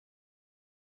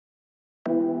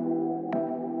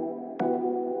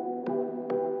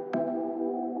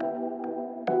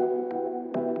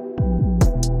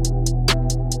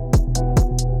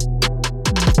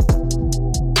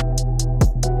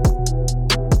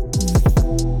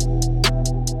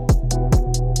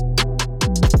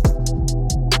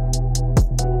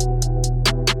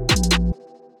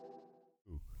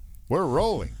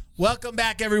Welcome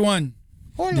back, everyone.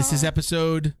 Hola. This is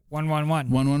episode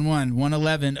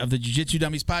 111 of the Jiu-Jitsu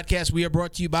Dummies podcast. We are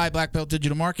brought to you by Black Belt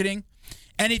Digital Marketing.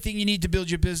 Anything you need to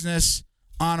build your business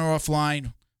on or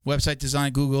offline, website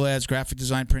design, Google Ads, graphic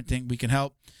design, printing, we can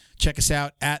help. Check us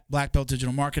out at Black Belt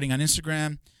Digital Marketing on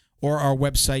Instagram or our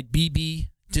website,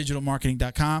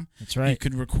 bbdigitalmarketing.com. That's right. You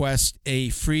can request a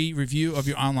free review of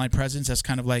your online presence. That's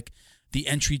kind of like the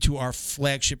entry to our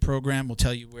flagship program. We'll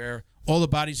tell you where all the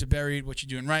bodies are buried, what you're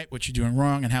doing right, what you're doing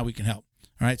wrong, and how we can help.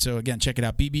 All right, so again, check it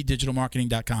out,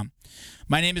 bbdigitalmarketing.com.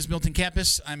 My name is Milton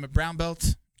Campus. I'm a brown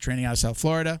belt, training out of South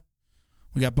Florida.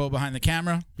 We got Bo behind the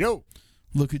camera. Yo.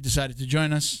 Look who decided to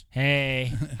join us.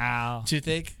 Hey, ow.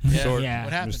 Toothache? Yeah.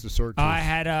 What happened? Mr. Sword I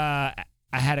had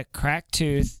a cracked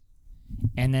tooth,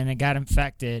 and then it got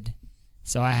infected,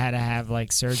 so I had to have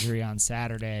like surgery on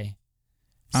Saturday.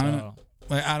 So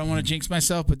I don't want to jinx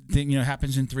myself, but it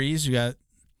happens in threes. You got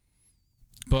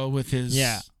Bo with his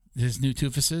new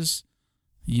toofuses.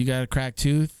 You got a cracked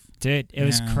tooth. dude, it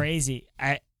was crazy.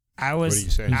 I was. What do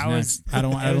you say? I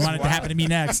don't want it to happen to me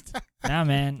next. No,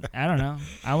 man. I don't know.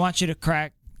 I want you to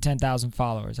crack 10,000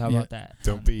 followers. How about that?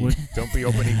 Don't be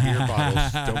opening beer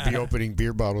bottles. Don't be opening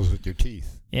beer bottles with your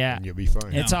teeth. Yeah. And you'll be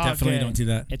fine. It's all definitely good. don't do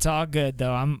that. It's all good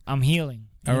though. I'm healing.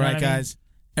 All right, know what I mean? guys.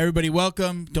 Everybody,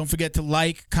 welcome. Don't forget to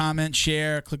like, comment,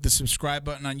 share, click the subscribe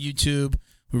button on YouTube.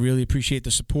 We really appreciate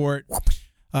the support.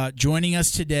 Joining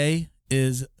us today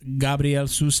is Gabriel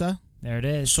Sousa. There it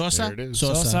is. Sosa? There it is.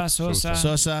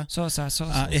 Sosa.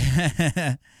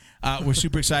 We're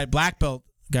super excited. Black belt,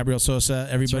 Gabriel Sosa.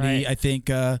 Everybody, right. I think,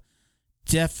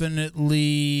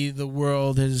 definitely the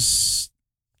world is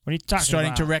What are you talking starting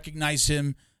about? to recognize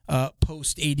him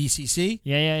post ADCC,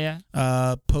 Yeah.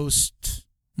 post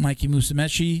Mikey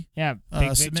Musumeci. Yeah.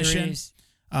 Big Submission. victories.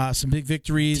 Some big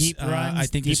victories. Deep runs, I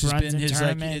think deep this has runs been in his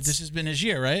tournaments. this has been his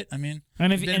year, right? I mean,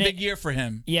 And it's been a big year for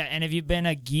him. Yeah, and if you've been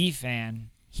a Gi fan,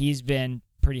 he's been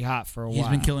pretty hot for a while. He's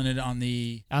been killing it on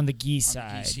the Gi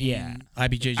side. scene, Yeah.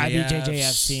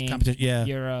 IBJJF scene. competition. Yeah,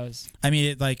 Euros. I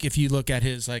mean, if you look at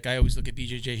his, I always look at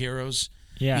BJJ Heroes.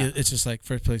 Yeah. It's just like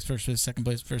first place, second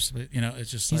place, first place.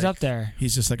 It's just He's up there.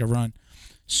 He's just like a run.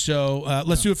 So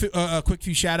let's do a quick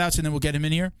few shout outs and then we'll get him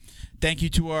in here. Thank you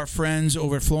to our friends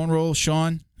over at Flow and Roll.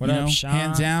 Sean, What up, Sean?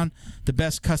 hands down, the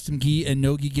best custom gi and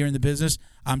no gi gear in the business.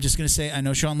 I'm just going to say, I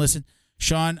know Sean listened.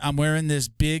 Sean, I'm wearing this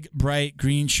big, bright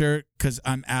green shirt because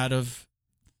I'm out of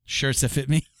shirts that fit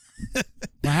me.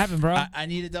 What happened, bro? I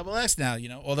need a double X now,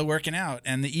 all the working out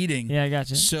and the eating. Yeah, I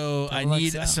got you. So I Double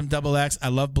need XL. some double X. I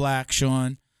love black,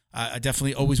 Sean. I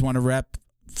definitely always want to rep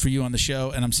for you on the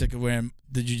show, and I'm sick of wearing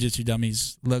the Jiu-Jitsu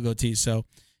Dummies logo tee. So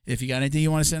if you got anything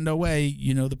you want to send our way,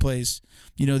 you know the place,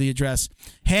 you know the address.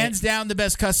 Hands down, the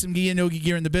best custom gi and no gi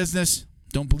gear in the business.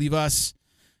 Don't believe us?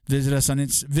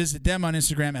 Visit them on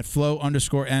Instagram at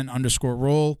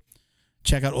flow_n_roll.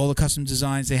 Check out all the custom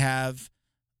designs they have.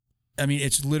 I mean,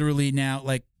 it's literally now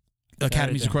like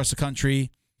academies across the country.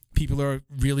 People are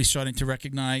really starting to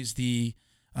recognize the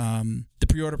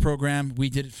pre-order program. We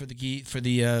did it for the gi, for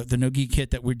the no gi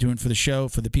kit that we're doing for the show,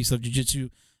 for the Peace Love Jiu-Jitsu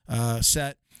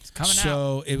set. It's coming out.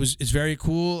 So it's very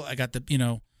cool. I got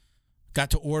got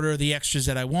to order the extras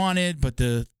that I wanted, but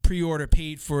the pre-order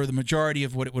paid for the majority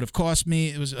of what it would have cost me.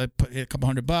 It was a couple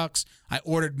 $100. I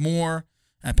ordered more.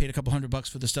 I paid a couple $100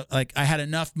 for the stuff. Like I had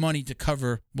enough money to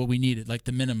cover what we needed, like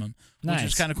the minimum, which was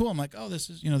Nice. kind of cool. I'm like, oh,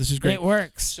 this is great. It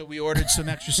works. So we ordered some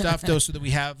extra stuff though, so that we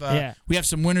have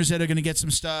some winners that are going to get some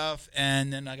stuff,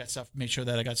 and then I got stuff. Make sure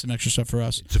that I got some extra stuff for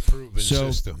us. It's a proven So-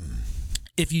 system.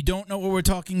 If you don't know what we're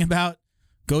talking about,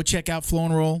 go check out Flow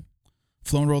and Roll,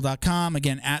 flowandroll.com.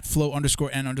 Again, at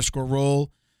flow_n_roll.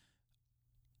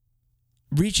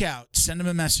 Reach out, send them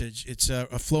a message. It's a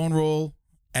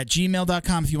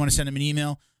flowandroll@gmail.com if you want to send them an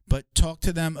email. But talk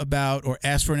to them about or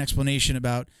ask for an explanation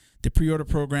about the pre-order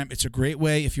program. It's a great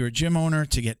way if you're a gym owner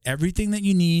to get everything that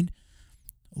you need.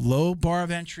 Low bar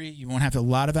of entry. You won't have a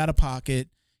lot of out-of-pocket.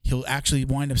 He'll actually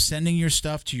wind up sending your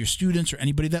stuff to your students or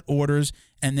anybody that orders,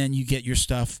 and then you get your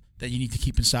stuff that you need to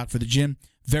keep in stock for the gym.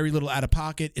 Very little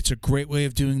out-of-pocket. It's a great way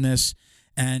of doing this.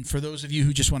 And for those of you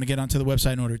who just want to get onto the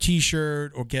website and order a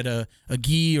T-shirt or get a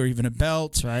gi or even a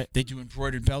belt, That's right. they do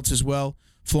embroidered belts as well.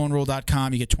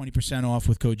 Flowandroll.com. You get 20% off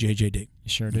with code JJD. You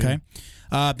sure do. Okay.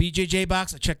 BJJ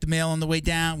box. I checked the mail on the way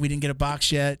down. We didn't get a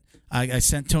box yet. I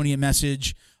sent Tony a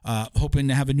message, hoping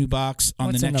to have a new box on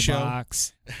What's the in next the show.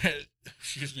 box?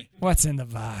 Excuse me. What's in the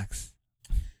box?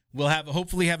 We'll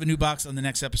hopefully have a new box on the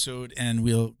next episode, and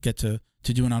we'll get to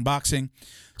do an unboxing.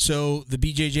 So the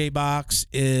BJJ box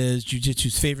is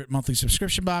Jiu-Jitsu's favorite monthly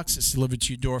subscription box. It's delivered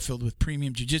to your door filled with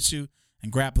premium Jiu-Jitsu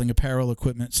and grappling apparel,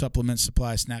 equipment, supplements,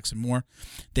 supplies, snacks, and more.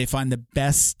 They find the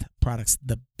best products.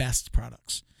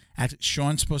 Actually,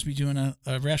 Sean's supposed to be doing a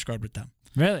rash guard with them.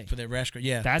 Really? For their rash guard,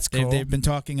 yeah. That's cool. They've been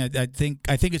talking. I think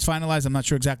it's finalized. I'm not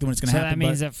sure exactly when it's going to So happen. that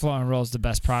means that Flow and Roll is the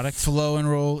best product. Flow and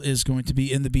Roll is going to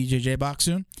be in the BJJ box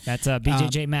soon. That's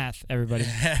BJJ math, everybody.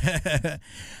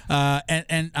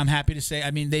 And I'm happy to say,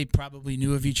 I mean, they probably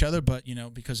knew of each other, but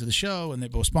because of the show and they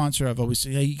both sponsor, I've always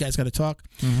said, hey, you guys got to talk.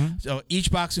 Mm-hmm. So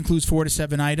each box includes 4 to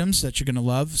 7 items that you're going to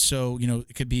love. So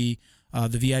it could be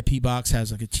the VIP box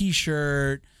has like a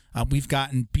T-shirt. We've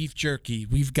gotten beef jerky.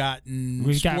 We've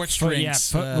gotten sports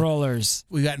drinks. Foot rollers.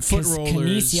 We've gotten foot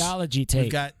rollers. Kinesiology tape. We've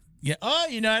got Oh,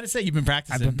 you know how to say. You've been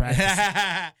practicing. I've been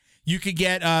practicing. You could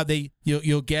get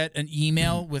you'll get an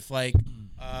email with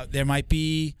there might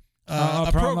be a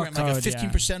program code, like a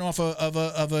 15% off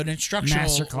of an instructional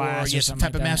masterclass or some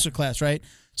type like of that. masterclass, right?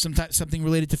 Something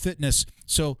related to fitness.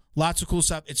 So lots of cool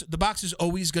stuff. The box is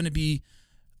always going to be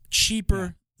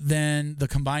cheaper than the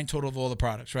combined total of all the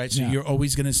products, right? So you're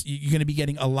always gonna be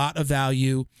getting a lot of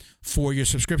value for your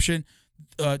subscription.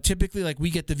 Typically, like we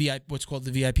get the VIP, what's called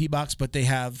the VIP box, but they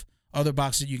have other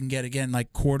boxes you can get again,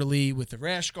 like quarterly with the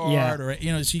rash guard, or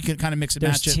so you can kind of mix and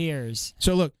match it. There's tiers.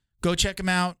 So look, go check them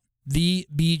out.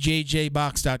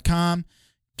 TheBJJBox.com.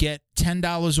 Get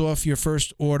 $10 off your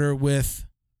first order with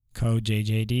code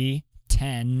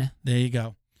JJD10. There you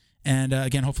go. And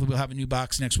again, hopefully we'll have a new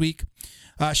box next week.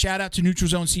 Shout out to Neutral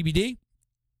Zone CBD.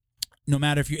 No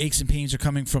matter if your aches and pains are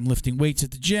coming from lifting weights at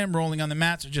the gym, rolling on the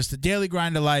mats, or just the daily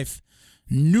grind of life,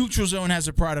 Neutral Zone has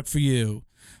a product for you.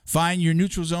 Find your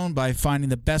Neutral Zone by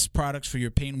finding the best products for your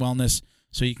pain wellness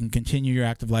so you can continue your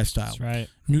active lifestyle. That's right.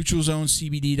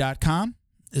 NeutralZoneCBD.com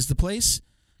is the place.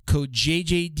 Code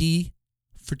JJD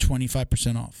for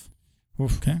 25% off.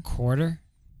 Oof. Okay? Quarter?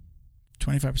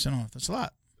 25% off. That's a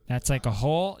lot. That's like a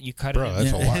hole. You cut Bro, it.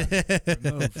 that's a lot.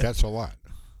 That's a lot.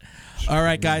 All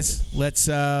right, guys. Let's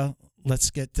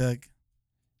get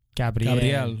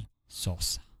Gabriel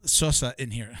Sosa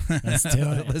in here. Let's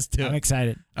do it. Let's do it. I'm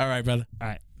excited. All right, brother. All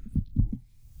right.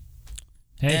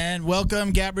 Hey. And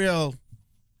welcome, Gabriel.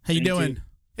 How you Thank doing? you.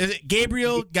 Is it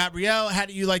Gabriel? Gabriel? How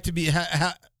do you like to be?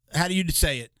 How do you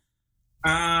say it?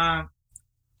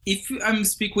 If I'm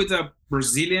speak with a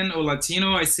Brazilian or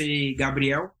Latino, I say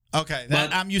Gabriel. Okay,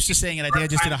 But- I'm used to saying it. I think I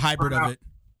just did a hybrid of it.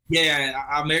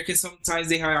 Yeah, Americans sometimes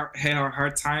they have a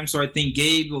hard time, so I think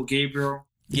Gabe or Gabriel.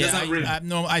 It Yeah, doesn't really-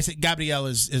 I say Gabriel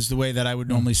is the way that I would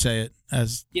normally say it.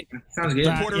 As yeah, sounds good. the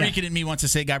Right. Puerto yeah. Rican in me wants to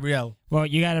say Gabriel. Well,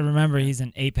 you got to remember he's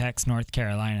in Apex, North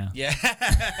Carolina. Yeah,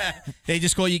 they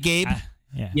just call you Gabe.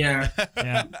 Yeah. Yeah,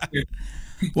 Yeah.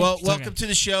 Well, It's welcome okay. to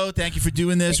the show. Thank you for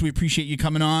doing this. We appreciate you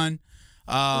coming on.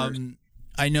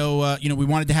 I know, we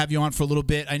wanted to have you on for a little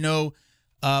bit. I know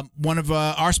one of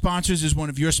our sponsors is one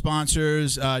of your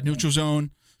sponsors, Neutral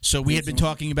Zone. So we had been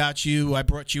talking about you. I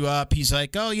brought you up. He's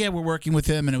like, oh, yeah, we're working with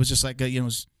him. And it was just like, it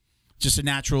was just a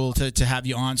natural to have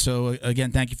you on. So,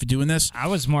 again, thank you for doing this. I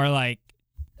was more like,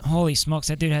 holy smokes,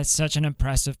 that dude has such an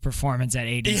impressive performance at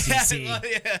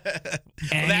ADCC.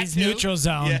 And that he's too. neutral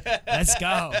zone. Yeah. Let's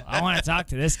go. I want to talk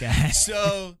to this guy.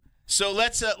 So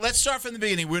let's start from the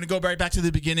beginning. We're going to go right back to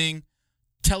the beginning.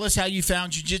 Tell us how you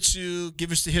found jiu-jitsu.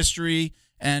 Give us the history,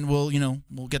 and we'll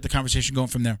get the conversation going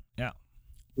from there. Yeah.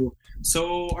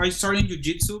 So I started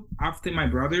jiu-jitsu after my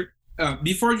brother.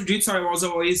 Before jiu-jitsu, I was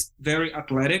always very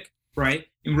athletic, right?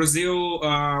 In Brazil,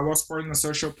 I was part of a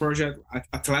social project,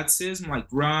 athleticism, like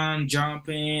run,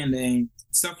 jumping, and then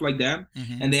stuff like that.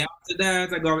 Mm-hmm. And then after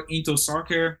that, I got into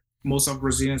soccer. Most of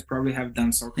Brazilians probably have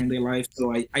done soccer in their life.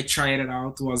 So I tried it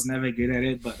out. Was never good at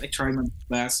it, but I tried my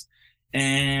best.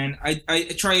 And I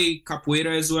tried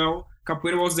capoeira as well.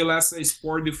 Capoeira was the last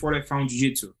sport before I found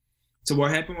jiu-jitsu. So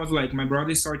what happened was like my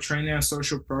brother started training a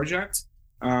social project.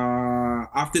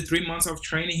 After 3 months of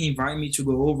training, he invited me to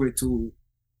go over to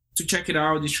check it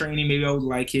out, the training. Maybe I would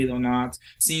like it or not.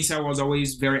 Since I was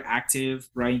always very active,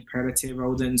 right, imperative, I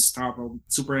wouldn't stop. I was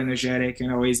super energetic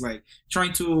and always like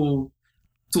trying to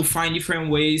find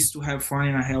different ways to have fun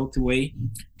in a healthy way.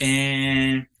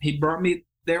 And he brought me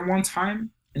there one time,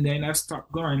 and then I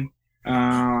stopped going.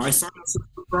 I started a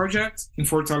social project in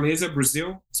Fortaleza,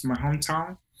 Brazil. It's my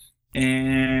hometown.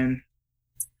 And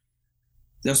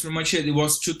that's pretty much it. It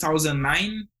was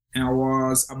 2009, and I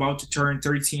was about to turn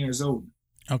 13 years old.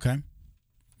 Okay.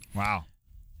 Wow.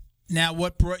 Now,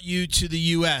 what brought you to the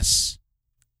U.S.?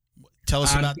 Tell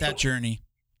us about that journey.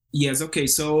 Yes, okay.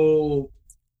 So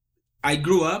I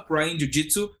grew up, right, in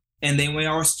jiu-jitsu. And then when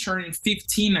I was turning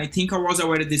 15, I think I was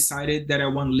already decided that I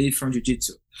want to leave from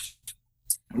jiu-jitsu,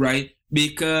 right?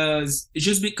 because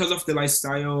just because of the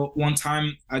lifestyle. One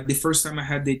time, the first time I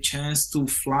had the chance to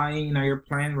fly in an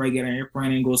airplane, right, get an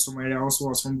airplane and go somewhere else,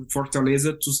 was from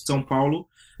Fortaleza to São Paulo.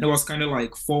 And it was kind of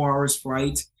like 4 hours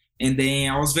flight, and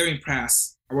then I was very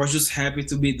impressed. I was just happy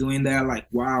to be doing that. Like,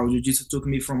 wow, jiu-jitsu took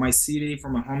me from my city,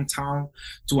 from my hometown,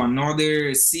 to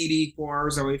another city 4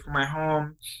 hours away from my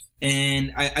home.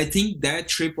 And I think that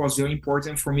trip was very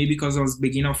important for me because I was the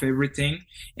beginning of everything.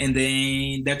 And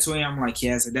then that's why I'm like,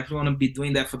 yes, I definitely want to be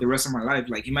doing that for the rest of my life.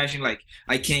 Like, imagine, like,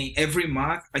 I can, every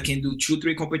month, I can do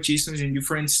 2-3 competitions in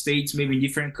different states, maybe in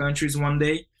different countries one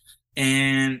day,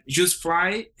 and just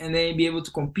fly and then be able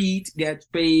to compete, get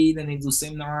paid, and then do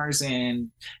seminars and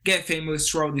get famous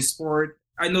throughout the sport.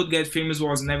 I know get famous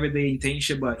was never the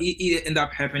intention, but it ended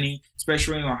up happening,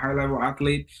 especially in a high-level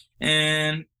athlete.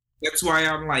 And that's why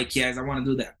I'm like, yes, I want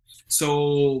to do that.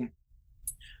 So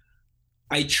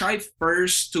I tried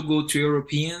first to go to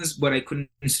Europeans, but I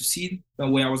couldn't succeed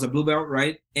when I was a blue belt,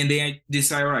 right? And then I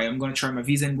decided, all right, I'm going to try my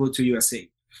visa and go to USA.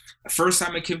 The first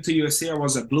time I came to USA, I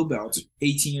was a blue belt,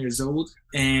 18 years old,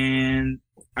 and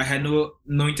I had no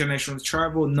international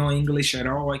travel, no English at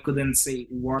all. I couldn't say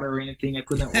water or anything. I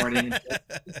couldn't order anything.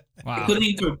 Wow. I couldn't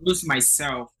introduce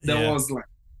myself. That was like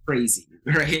crazy,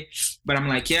 right? But I'm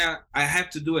like, yeah, I have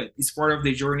to do it. It's part of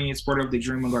the journey. It's part of the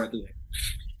dream. I'm gonna do it.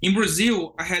 In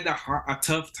Brazil, I had a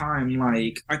tough time.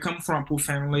 Like, I come from a poor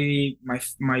family.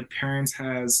 My parents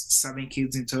has 7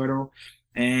 kids in total,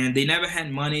 and they never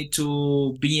had money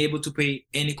to be able to pay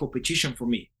any competition for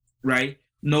me, right?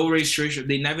 No registration.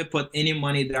 They never put any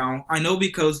money down. I know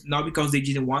not because they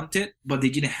didn't want it, but they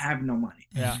didn't have no money.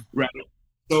 Yeah. Right.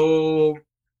 So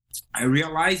I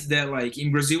realized that, like,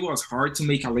 in Brazil, it was hard to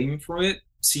make a living from it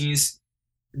since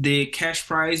the cash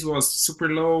price was super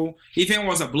low. Even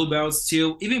was a blue belt,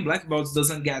 still, even black belts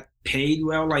doesn't get paid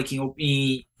well, like in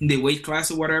the weight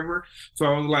class or whatever. So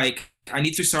I was like, I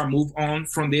need to start move on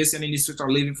from this, and I need to start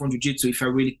living from jiu-jitsu if I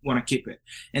really want to keep it.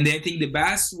 And then I think the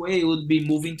best way would be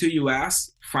moving to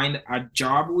US, find a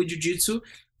job with jiu-jitsu,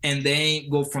 and then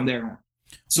go from there on.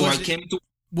 So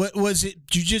What was it?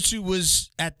 Jiu-jitsu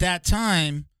was at that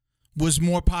time was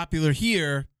more popular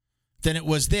here than it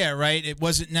was there, right? It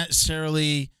wasn't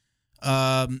necessarily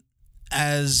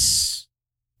as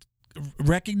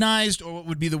recognized, or what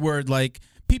would be the word? Like,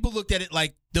 people looked at it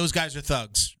like those guys are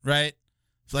thugs, right?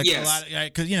 Like, yes. A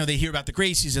lot, because they hear about the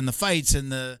Gracies and the fights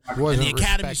and the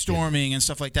academy storming and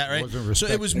stuff like that, right? So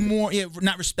it was more,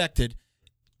 not respected.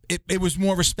 It was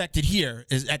more respected here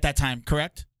at that time,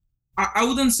 correct? I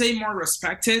wouldn't say more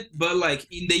respected, but like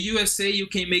in the USA, you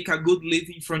can make a good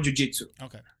living from jiu-jitsu.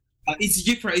 Okay. It's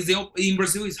different. In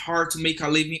Brazil, it's hard to make a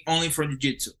living only from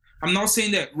jiu-jitsu. I'm not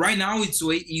saying that right now it's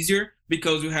way easier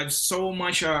because we have so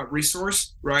much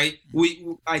resource, right?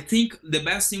 I think the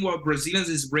best thing what Brazilians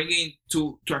is bringing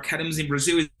to academies in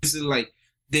Brazil is like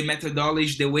the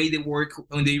methodology, the way they work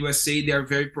in the USA. They are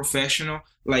very professional,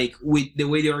 like with the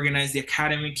way they organize the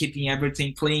academy, keeping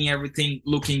everything, playing everything,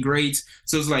 looking great.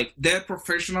 So it's like that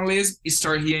professionalism is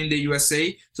started here in the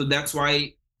USA. So that's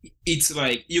why it's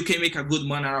like you can make a good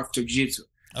money out of jiu-jitsu.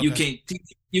 Okay.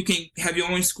 You can have your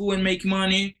own school and make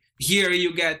money. Here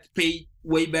you get paid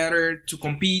way better to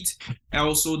compete. And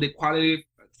also the quality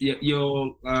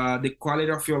the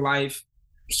quality of your life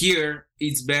here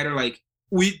is better, like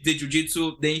with the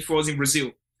jiu-jitsu than it was in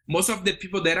Brazil. Most of the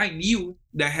people that I knew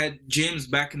that had gyms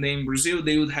back then in Brazil,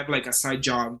 they would have like a side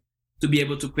job to be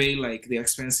able to pay like the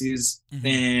expenses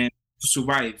and to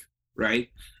survive, right?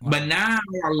 Wow. But now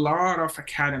a lot of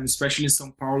academies, especially in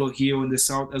São Paulo, here in the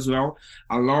south as well,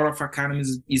 a lot of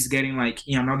academies is getting like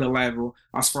in another level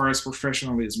as far as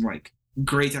professionalism, like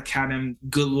great academy,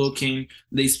 good looking,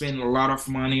 they spend a lot of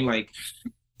money, like,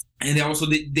 and they also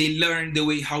they learn the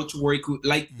way how to work with,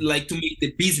 like to make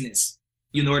the business.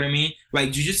 You know what I mean?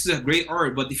 Like, jiu-jitsu is a great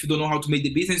art, but if you don't know how to make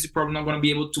the business, you're probably not going to be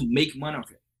able to make money of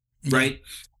it, right?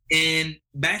 And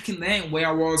back in then, when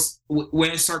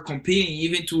I started competing,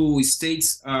 even to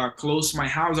states close to my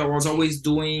house, I was always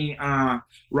doing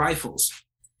rifles,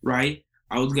 right?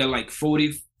 I would get like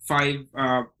 45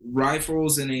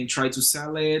 rifles and then try to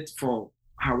sell it for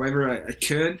however I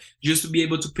could, just to be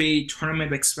able to pay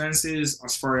tournament expenses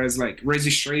as far as like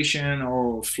registration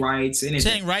or flights, anything.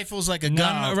 Saying rifles like a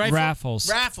gun rifle? Raffles.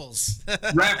 Raffles.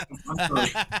 Raffles. I'm sorry.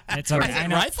 It's okay. I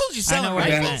know. Rifles? You selling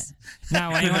rifles?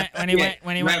 No, when he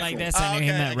went like this, I knew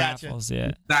he meant raffles.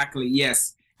 Yeah. Exactly.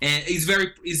 Yes, and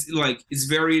it's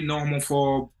very normal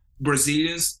for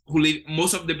Brazilians who live.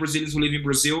 Most of the Brazilians who live in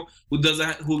Brazil who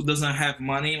doesn't have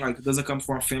money, like doesn't come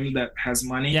from a family that has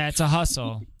money. Yeah, it's a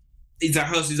hustle. It's a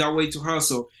hustle. It's a way to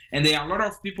hustle. And there are a lot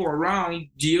of people around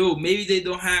you. Maybe they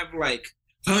don't have like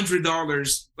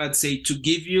 $100, let's say, to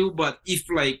give you, but if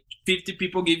like 50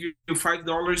 people give you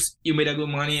 $5, you made a good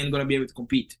money and gonna be able to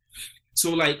compete.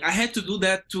 So like I had to do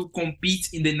that to compete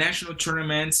in the national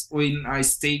tournaments when I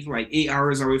stayed like 8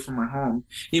 hours away from my home.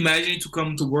 Imagine to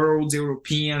come to Worlds,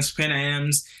 Europeans, Pan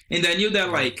Ams, and I knew that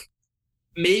like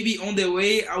maybe on the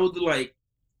way I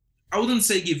wouldn't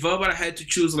say give up, but I had to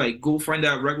choose like go find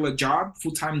a regular job,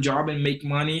 full-time job, and make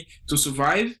money to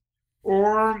survive,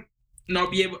 or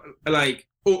not be able like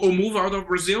or move out of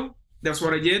Brazil. That's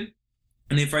what I did,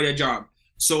 and then find a job.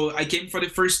 So I came for the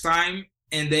first time,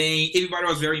 and then everybody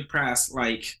was very impressed.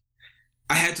 Like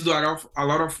I had to do a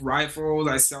lot of rifles.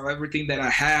 I sell everything that I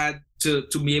had to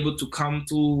be able to come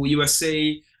to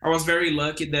USA. I was very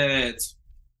lucky that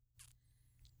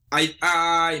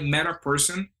I met a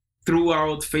person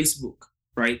throughout Facebook,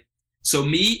 right? So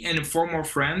me and 4 more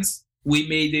friends, we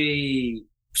made a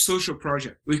social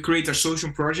project. We created a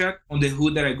social project on the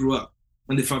hood that I grew up,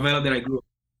 on the favela that I grew up,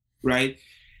 right?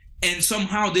 And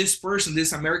somehow this person,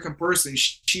 this American person,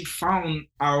 she found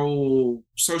our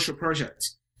social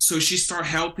project. So she started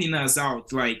helping us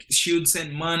out. Like she would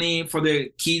send money for the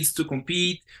kids to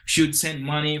compete. She would send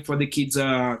money for the kids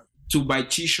to buy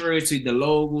t-shirts with the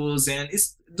logos, and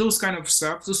it's those kind of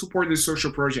stuff to support the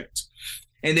social project.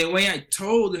 And then when I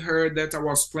told her that I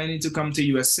was planning to come to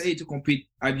USA to compete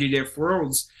at IBJJF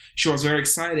Worlds, she was very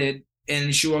excited,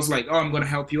 and she was like, "Oh, I'm gonna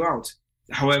help you out,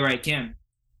 however I can."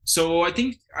 So I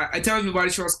think I tell everybody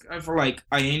she was kind of like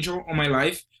an angel on my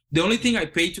life. The only thing I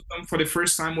paid to come for the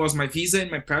first time was my visa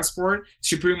and my passport.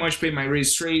 She pretty much paid my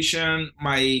registration,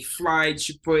 my flight,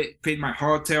 she paid my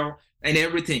hotel and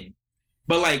everything.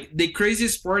 But like the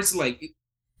craziest part is like,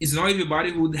 it's not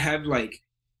everybody who would have like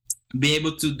be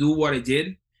able to do what I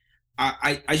did.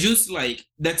 I just like,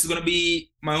 that's gonna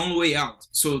be my own way out.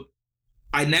 So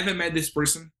I never met this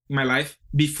person in my life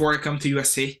before I come to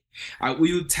USA.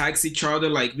 We would text each other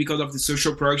like because of the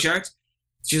social project.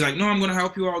 She's like, "No, I'm gonna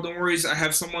help you out. Don't worry. I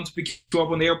have someone to pick you up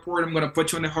on the airport. I'm gonna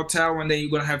put you in the hotel, and then you're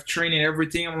gonna have training and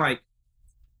everything." I'm like,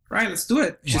 "Right, let's do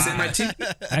it." She sent my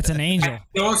ticket. That's an angel.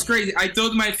 It was crazy. I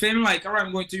told my family like, "All right,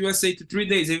 I'm going to USA to 3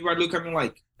 days." Everybody look at me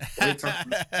like, "What are you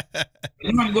talking about?"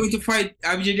 "No, I'm going to fight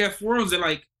IBJJF Worlds." They're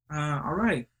like, "All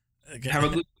right, Okay. have a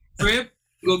good trip.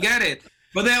 Go get it."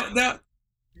 But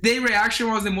their reaction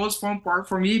was the most fun part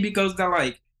for me because they're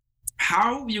like,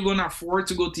 "How you gonna afford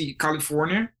to go to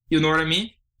California?" You know what I mean?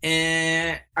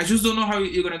 And I just don't know how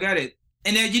you're gonna get it.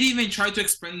 And I didn't even try to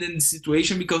explain the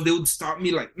situation because they would stop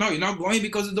me like, "No, you're not going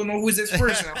because you don't know who is this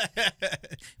person."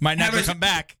 Might never come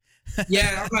back.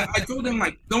 Yeah, I told them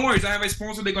like, "Don't worry, I have a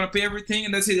sponsor. They're gonna pay everything."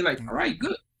 And that's it. They're like, "All right,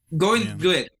 good, going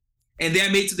good." And then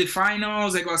I made to the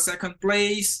finals. I got second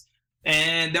place,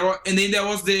 and then there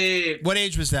was the. What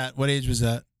age was that?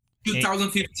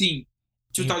 2015.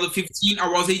 2015. I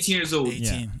was 18 years old.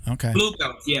 18. Okay. Blue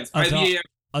belt. Yes.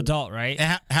 Adult, right?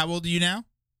 And how old are you now?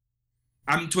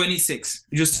 I'm 26.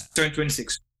 Just turned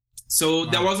 26. So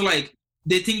that was like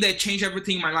the thing that changed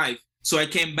everything in my life. So I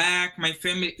came back, my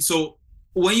family. So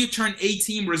when you turn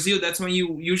 18 in Brazil, that's when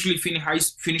you usually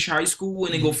finish high school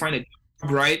and then go find a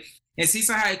job, right? And since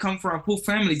I come from a poor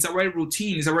family, it's already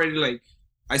routine. It's already like,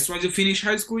 as soon as you finish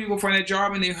high school, you go find a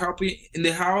job and they help you in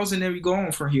the house and then we go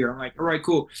on from here. I'm like, all right,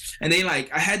 cool. And then like,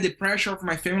 I had the pressure of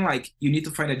my family, like, you need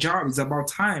to find a job. It's about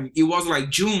time. It was like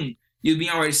June. You've been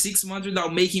already 6 months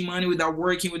without making money, without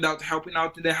working, without helping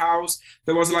out in the house.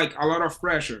 There was like a lot of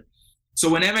pressure. So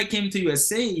whenever I came to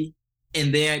USA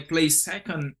and then I placed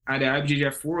second at the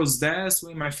IBJJF Worlds, that's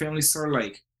when my family started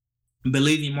like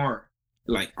believing more.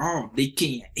 Like, oh, he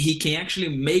can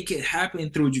actually make it happen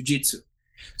through jiu-jitsu.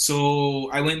 So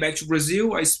I went back to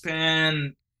Brazil. I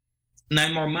spent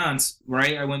 9 more months,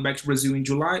 right? I went back to Brazil in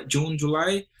June,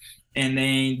 July. And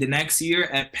then the next year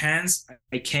at PANS,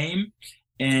 I came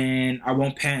and I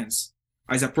won PANS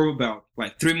as a purple belt.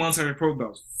 Like 3 months as a purple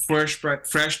belt. Fresh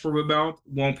purple belt,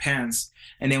 won PANS.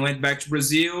 And then went back to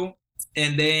Brazil.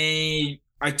 And then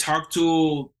I talked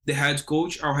to the head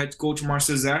coach, our head coach,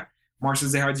 Marcel Zé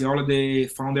Hardiola, the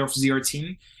founder of ZR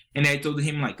Team. And I told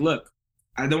him, like, look,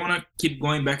 I don't want to keep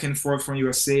going back and forth from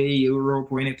USA, Europe,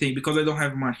 or anything because I don't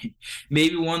have money.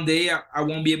 Maybe one day I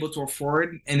won't be able to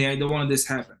afford, and I don't want this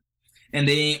to happen. And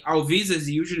then our visas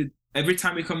usually, every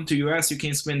time you come to US, you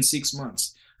can spend 6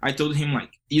 months. I told him,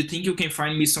 like, you think you can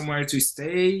find me somewhere to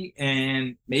stay?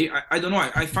 And maybe, I don't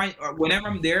know. I find whenever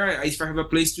I'm there, if I have a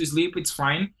place to sleep, it's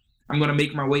fine. I'm going to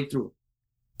make my way through.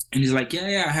 And he's like,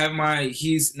 yeah, I have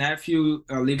his nephew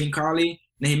live in Cali.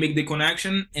 Then he make the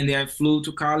connection, and then I flew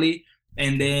to Cali.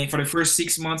 And then for the first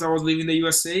 6 months I was living in the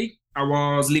USA, I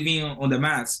was living on the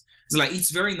mats. It's like,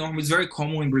 it's very normal. It's very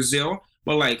common in Brazil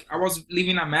But like I was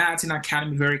leaving a mat in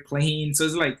academy very clean, so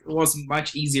it's like it was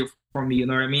much easier for me. You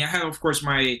know what I mean? I had of course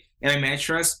my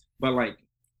mattress, but like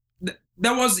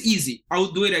that was easy. I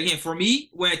would do it again. For me,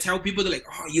 when I tell people they're like,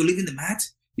 "Oh, you live in the mat?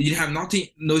 You didn't have nothing,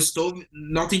 no stove,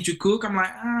 nothing to cook." I'm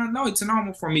like, no, it's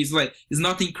normal for me. It's like it's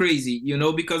nothing crazy, you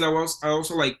know, because I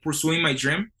also like pursuing my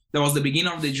dream. That was the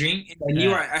beginning of the dream, and I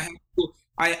knew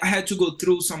I had to go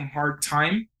through some hard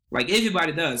time, like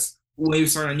everybody does when you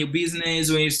start a new business,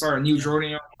 when you start a new journey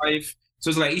in your life. So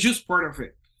it's like it's just part of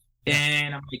it.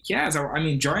 And I'm like, yes, I'm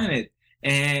enjoying it.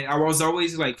 And I was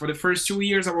always like, for the first 2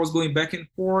 years, I was going back and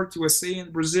forth to USA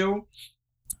and Brazil,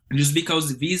 just because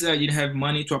the visa, I didn't have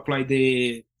money to apply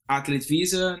the athlete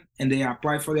visa, and they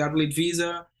applied for the athlete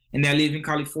visa, and I live in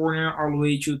California all the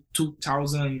way to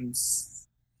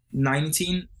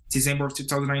 2019, December of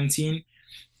 2019,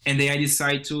 and then I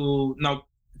decided to now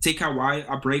take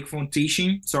a break from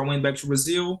teaching. So I went back to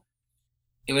Brazil,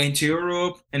 I went to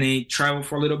Europe, and I traveled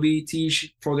for a little bit,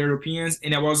 teach for the Europeans,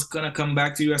 and I was gonna come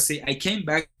back to USA. I came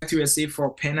back to USA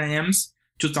for Pan Am's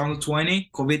 2020.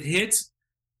 COVID hit,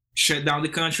 shut down the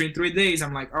country in 3 days.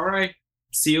 I'm like, all right,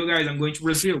 see you guys. I'm going to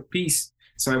Brazil. Peace.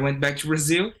 So I went back to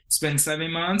Brazil, spent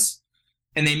 7 months,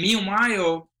 and then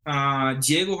meanwhile,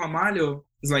 Diego Ramalho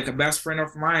is like a best friend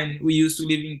of mine. We used to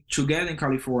live together in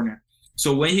California.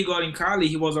 So when he got in Cali,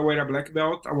 he was already a black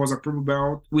belt. I was a purple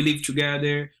belt. We lived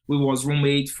together. We was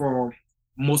roommates for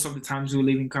most of the times we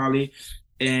live in Cali.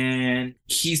 And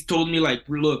he's told me like,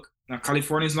 look,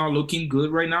 California is not looking good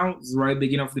right now. It's right at the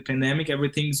beginning of the pandemic.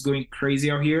 Everything's going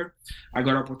crazy out here. I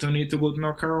got an opportunity to go to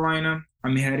North Carolina.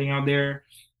 I'm heading out there.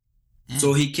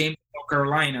 So he came to North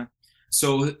Carolina.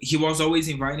 So he was always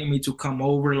inviting me to come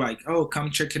over, like, oh,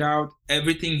 come check it out.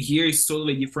 Everything here is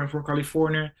totally different from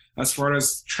California as far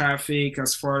as traffic,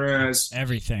 as far as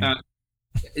everything.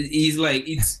 He's like,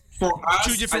 it's for us.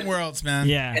 Two different worlds, man.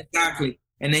 Yeah. Exactly.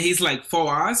 And then he's like,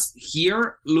 for us,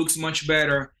 here looks much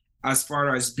better as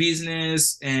far as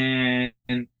business and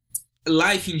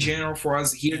life in general. For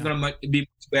us here, is gonna be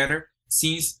much better,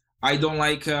 since I don't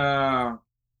like I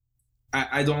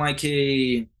don't like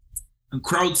a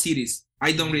crowd cities.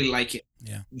 I don't really like it.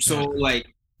 Yeah. So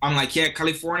like I'm like, yeah,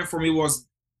 California for me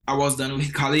I was done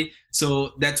with Cali.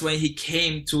 So that's when he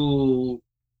came to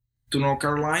North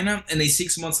Carolina, and then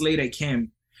 6 months later I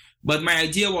came. But my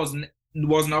idea was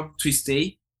not to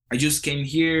stay. I just came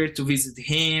here to visit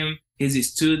him,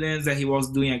 his students, that he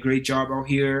was doing a great job out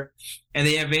here. And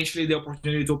then eventually the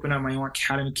opportunity to open up my own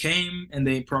academy came, and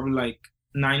then probably like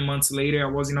 9 months later I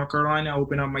was in North Carolina. I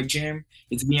opened up my gym.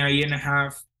 It's been a year and a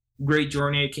half. Great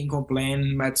journey. I can't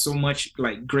complain. Met so much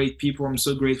like great people. I'm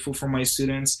so grateful for my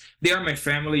students. They are my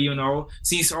family, you know.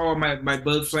 Since all of my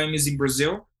blood flame is in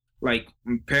Brazil, like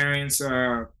my parents,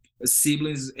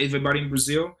 siblings, everybody in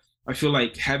Brazil, I feel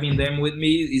like having them with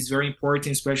me is very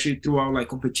important, especially throughout like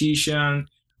competition,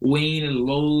 win,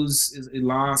 lose,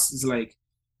 loss. It's like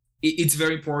it's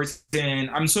very important. And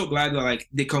I'm so glad that like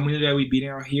the community that we build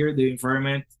out here, the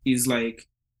environment is like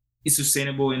it's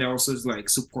sustainable, and also is like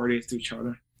supportive to each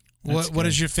other. What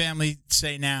does your family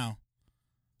say now?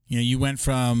 You know, you went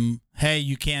from, hey,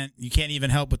 you can't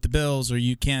even help with the bills, or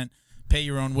you can't pay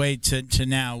your own way, to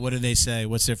now. What do they say?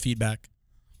 What's their feedback?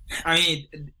 I mean,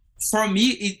 for me,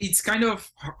 it's kind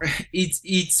of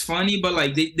it's funny, but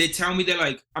like they tell me that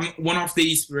like I'm one of the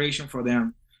inspiration for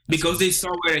them, because they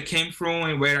saw where I came from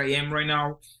and where I am right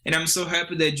now, and I'm so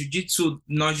happy that jiu-jitsu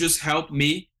not just helped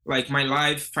me like my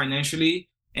life financially,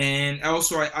 and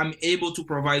also I'm able to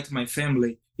provide to my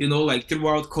family. You know, like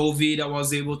throughout COVID, I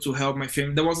was able to help my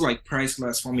family. That was like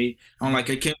priceless for me. I'm like,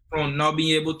 I came from not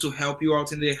being able to help you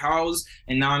out in the house,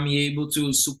 and now I'm able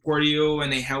to support you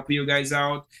and I help you guys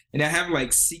out. And I have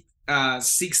like six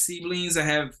siblings. I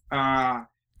have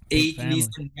 8 nieces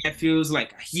and nephews,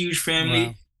 like a huge family.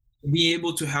 Wow. Being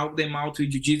able to help them out with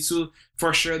jiu-jitsu,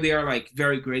 for sure, they are like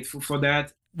very grateful for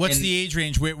that. What's the age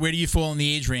range? Where do you fall in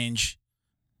the age range?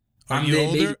 Are you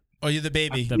older? Baby. Or you're the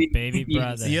baby? The baby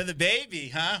brother. You're the baby,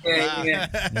 huh? Yeah, wow. Yeah.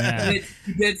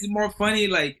 It's more funny.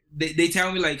 Like they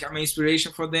tell me like I'm an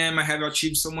inspiration for them. I have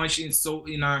achieved so much in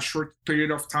a short period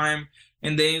of time,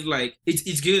 and then like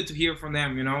it's good to hear from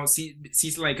them. You know,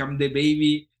 since like I'm the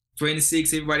baby,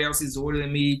 26. Everybody else is older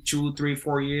than me, 2, 3,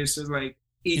 4 years. So it's like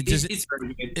it's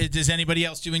very good. Does anybody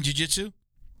else doing jiu-jitsu?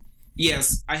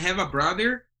 Yes, I have a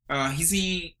brother. He's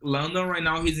in London right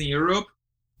now. He's in Europe.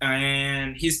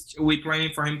 And we're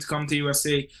planning for him to come to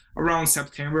USA around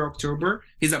September, October.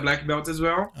 He's a black belt as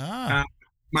well.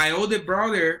 My older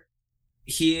brother,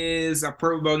 he is a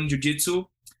purple belt in jiu-jitsu,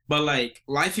 but like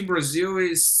life in Brazil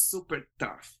is super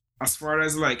tough. as far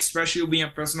as like, especially being a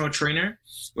personal trainer,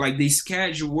 like the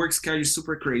work schedule is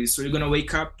super crazy. So you're gonna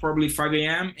wake up probably 5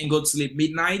 a.m. and go to sleep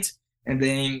midnight, and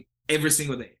then every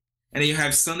single day, and then you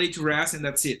have Sunday to rest, and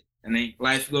that's it. And then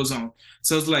life goes on.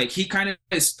 So it's like he kind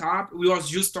of stopped. We was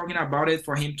just talking about it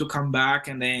for him to come back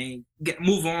and then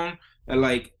move on,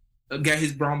 like get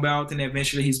his brown belt and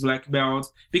eventually his black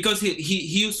belt, because he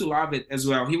used to love it as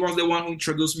well. He was the one who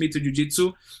introduced me to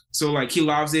jiu-jitsu, so like he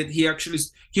loves it.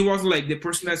 He was like the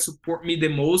person that support me the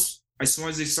most as soon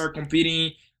as they start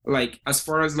competing, like as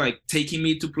far as like taking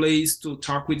me to place to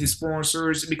talk with the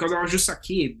sponsors, because I was just a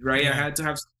kid, right? I had to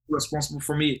have responsible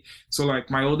for me. So like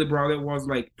my older brother was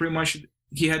like pretty much,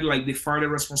 he had like the father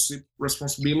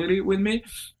responsibility with me.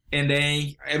 And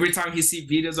then every time he see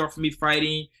videos of me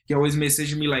fighting, he always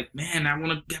messaged me like, man, I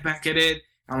want to get back at it.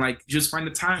 I'm like, just find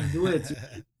the time, do it.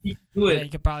 Do it. Yeah, you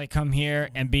could probably come here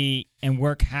and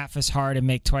work half as hard and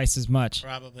make twice as much.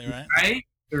 Probably, right?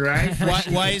 Right.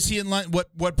 Why is he in London?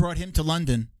 What brought him to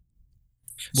London?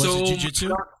 Was it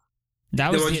jiu-jitsu?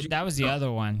 That was the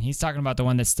other one. He's talking about the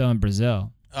one that's still in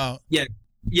Brazil. Oh. Yeah.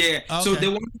 Okay. So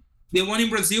the one in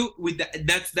Brazil,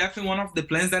 that's definitely one of the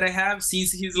plans that I have,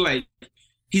 since he's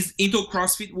into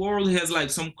CrossFit world. He has like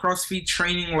some CrossFit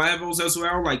training levels as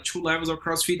well, like 2 levels of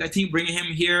CrossFit. I think bringing him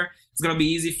here, it's gonna be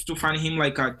easy to find him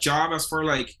like a job, as far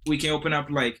like we can open up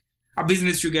like a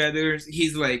business together.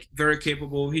 He's like very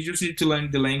capable. He just needs to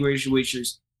learn the language, which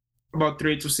is about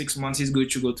 3 to 6 months. He's good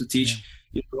to go to teach.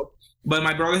 Yeah. But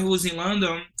my brother who was in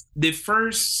London, the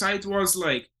first site was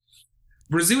like,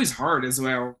 Brazil is hard as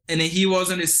well. And then he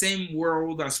was in the same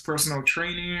world as personal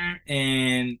trainer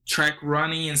and track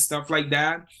running and stuff like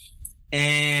that.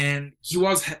 And he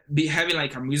was having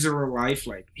like a miserable life.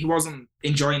 Like he wasn't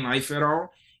enjoying life at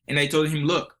all. And I told him,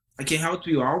 look, I can help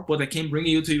you out, but I can't bring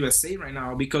you to USA right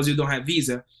now because you don't have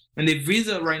visa. And the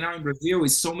visa right now in Brazil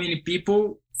is so many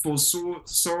people for so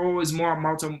small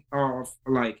amount of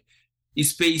like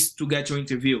space to get your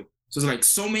interview. So it's like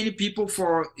so many people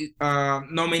for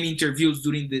not many interviews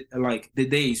during the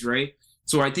days, right?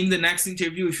 So I think the next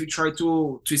interview, if you try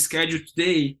to schedule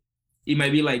today, it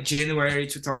might be like January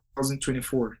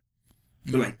 2024.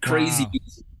 So like crazy. Wow.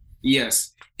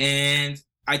 Yes. And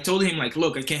I told him like,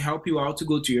 look, I can help you out to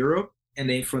go to Europe. And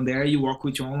then from there, you walk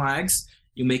with your own legs,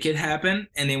 you make it happen.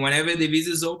 And then whenever the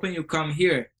visa is open, you come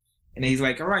here. And he's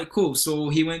like, all right, cool. So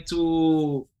he went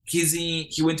to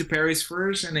Paris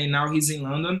first, and then now he's in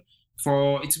London.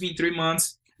 It's been 3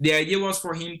 months. The idea was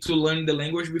for him to learn the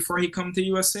language before he come to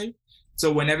USA.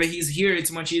 So whenever he's here,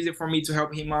 it's much easier for me to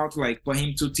help him out, like for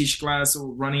him to teach class or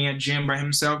running a gym by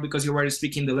himself, because he's already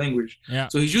speaking the language. Yeah.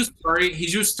 So he's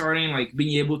just starting like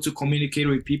being able to communicate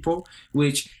with people,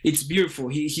 which it's beautiful.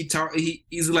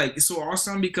 He's like, it's so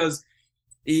awesome, because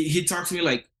he talked to me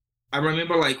like, I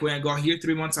remember like when I got here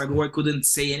 3 months ago, I couldn't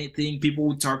say anything. People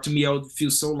would talk to me, I would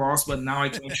feel so lost, but now I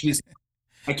can actually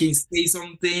I can say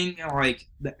something, like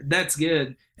that's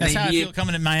good. That's how I feel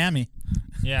coming to Miami.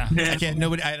 Yeah. I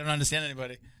don't understand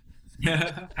anybody.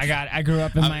 I grew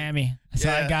up in Miami, so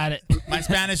yeah. I got it. My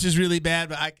Spanish is really bad,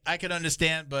 but I can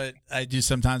understand, but I do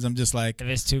sometimes I'm just like, If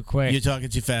it's too quick. you're talking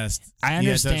too fast. I You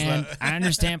guys talk understand. slow. I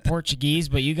understand Portuguese,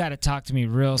 but you got to talk to me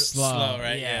real slow. Slow,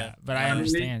 right? Yeah. But I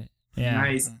understand it. Yeah.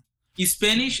 Nice. In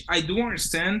Spanish, I do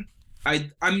understand.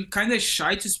 I'm kind of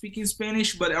shy to speak in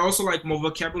Spanish, but also like my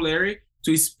vocabulary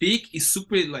to speak is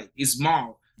super like is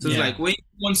small. So it's like when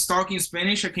someone's talking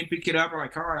Spanish, I can pick it up. I'm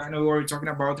like, all right, I know what you're talking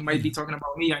about. It might be talking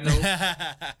about me. I know.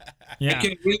 Yeah. I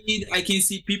can read. I can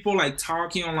see people like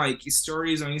talking on like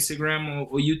stories on Instagram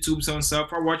or YouTube, some stuff.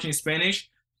 I'm watching Spanish,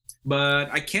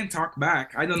 but I can't talk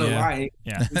back. I don't know why.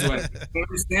 Yeah. It's like, I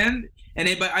understand,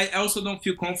 but I also don't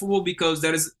feel comfortable because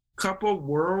there is a couple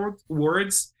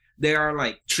words that are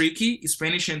like tricky,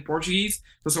 Spanish and Portuguese.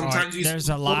 So sometimes there's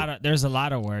a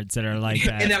lot of words that are like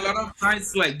that. And a lot of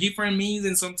times like different means,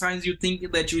 and sometimes you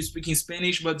think that you're speaking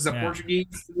Spanish, but it's a Portuguese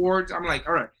word. I'm like,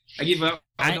 all right, I give up.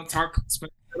 I don't talk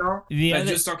Spanish at all. I'm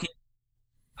just talking.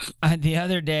 The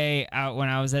other day when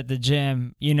I was at the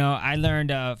gym, I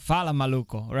learned "fala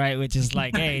maluco," right, which is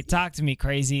like, "Hey, talk to me,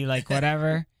 crazy," like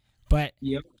whatever. But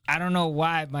I don't know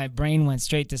why my brain went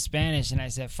straight to Spanish, and I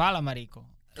said "fala marico."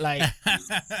 Like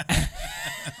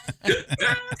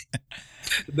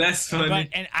that's funny.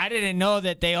 And I didn't know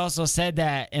that they also said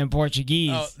that in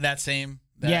Portuguese. Oh, that same.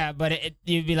 Yeah, but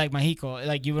you'd be like Mexico,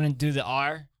 like you wouldn't do the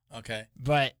R. Okay.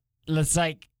 But it's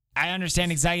like I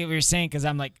understand exactly what you're saying, because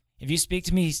I'm like, if you speak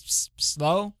to me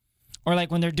slow, or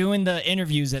like when they're doing the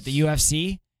interviews at the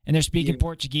UFC and they're speaking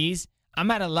Portuguese,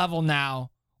 I'm at a level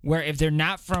now where if they're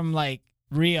not from like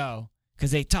Rio,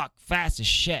 because they talk fast as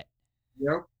shit.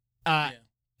 Yep.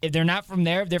 if they're not from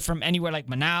there, if they're from anywhere like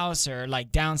Manaus or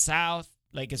like down south,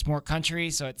 like it's more country,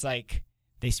 so it's like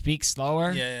they speak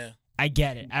slower. Yeah. I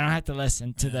get it. I don't have to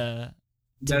listen to the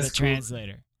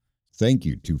translator. Thank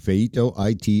you to Feito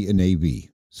IT and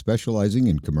AV, specializing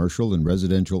in commercial and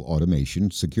residential automation,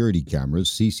 security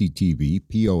cameras, CCTV,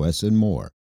 POS, and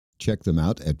more. Check them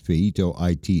out at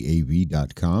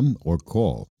feitoitav.com or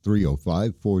call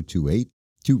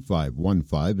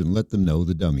 305-428-2515 and let them know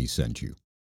the dummy sent you.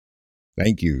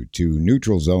 Thank you to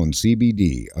Neutral Zone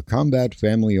CBD, a Combat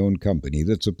family-owned company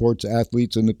that supports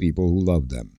athletes and the people who love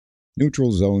them.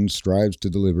 Neutral Zone strives to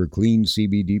deliver clean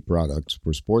CBD products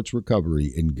for sports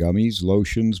recovery in gummies,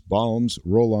 lotions, balms,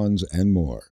 roll-ons, and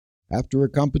more. After a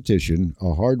competition,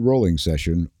 a hard rolling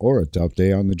session, or a tough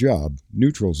day on the job,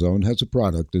 Neutral Zone has a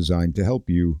product designed to help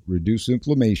you reduce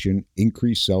inflammation,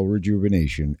 increase cell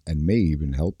rejuvenation, and may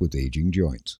even help with aging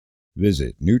joints.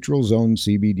 Visit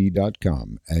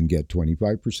NeutralZoneCBD.com and get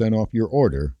 25% off your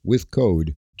order with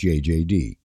code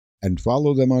JJD. And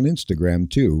follow them on Instagram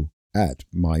too, at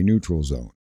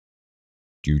MyNeutralZone.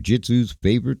 Jiu-Jitsu's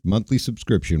favorite monthly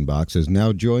subscription box has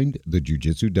now joined the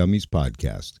Jiu-Jitsu Dummies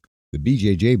podcast. The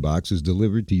BJJ box is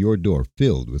delivered to your door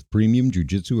filled with premium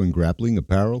jiu-jitsu and grappling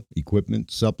apparel,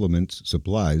 equipment, supplements,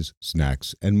 supplies,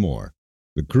 snacks, and more.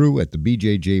 The crew at the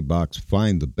BJJ box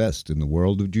find the best in the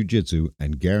world of jiu-jitsu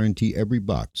and guarantee every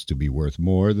box to be worth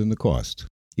more than the cost.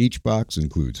 Each box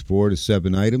includes 4 to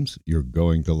 7 items you're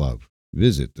going to love.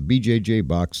 Visit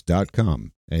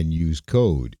thebjjbox.com and use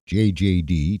code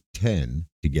JJD10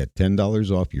 to get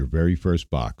 $10 off your very first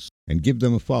box. And give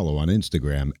them a follow on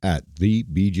Instagram at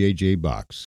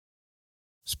TheBJJBox.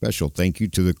 Special thank you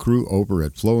to the crew over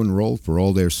at Flow and Roll for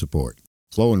all their support.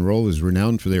 Flow and Roll is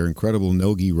renowned for their incredible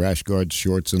no-gi rash guards,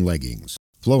 shorts, and leggings.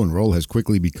 Flow and Roll has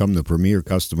quickly become the premier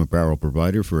custom apparel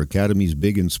provider for academies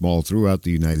big and small throughout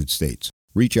the United States.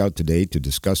 Reach out today to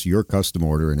discuss your custom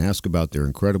order and ask about their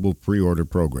incredible pre-order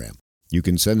program. You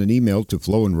can send an email to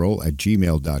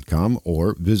flowandroll@gmail.com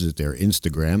or visit their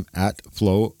Instagram at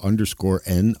flow_n_roll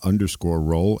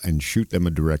and shoot them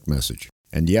a direct message.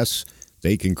 And yes,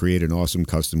 they can create an awesome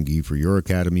custom gi for your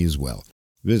academy as well.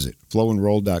 Visit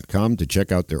flowandroll.com to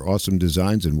check out their awesome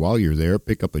designs, and while you're there,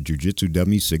 pick up a Jiu-Jitsu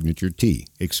Dummy signature tee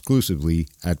exclusively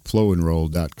at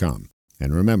flowandroll.com.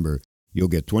 And remember, you'll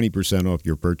get 20% off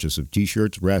your purchase of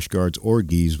t-shirts, rash guards, or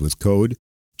gis with code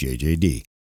JJD.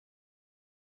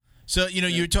 So,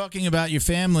 you're talking about your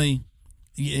family.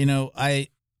 My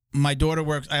daughter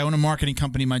works, I own a marketing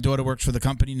company. My daughter works for the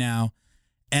company now.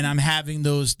 And I'm having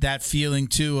that feeling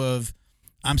too of,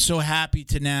 I'm so happy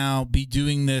to now be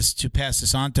doing this, to pass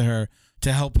this on to her,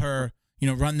 to help her,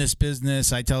 run this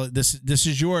business. I tell her, this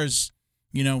is yours.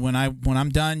 When I'm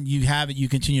done, you have it, you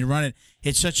continue to run it.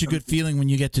 It's such a good feeling when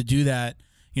you get to do that.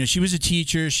 She was a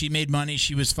teacher, she made money,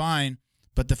 she was fine.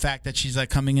 But the fact that she's like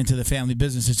coming into the family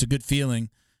business, it's a good feeling.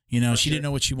 She didn't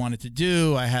know what she wanted to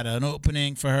do. I had an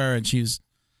opening for her, and she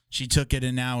took it,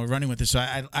 and now we're running with it. So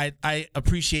I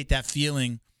appreciate that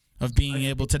feeling of being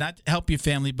able to not help your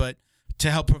family, but to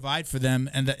help provide for them.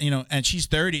 And that, and she's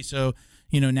 30, so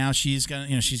now she's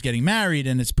gonna, she's getting married,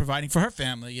 and it's providing for her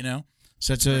family.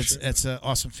 So it's an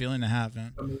awesome feeling to have,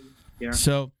 man. Yeah.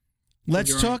 So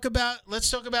let's talk about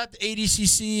the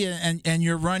ADCC and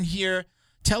your run here.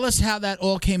 Tell us how that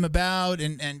all came about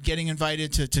and getting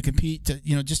invited to compete.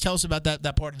 Just tell us about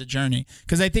that part of the journey,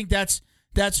 because I think that's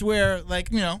where,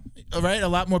 right, a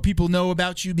lot more people know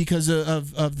about you because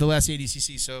of the last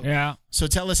ADCC. So yeah. So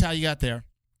tell us how you got there.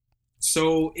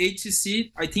 So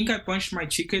ADCC, I think I punched my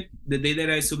ticket the day that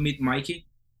I submit Mikey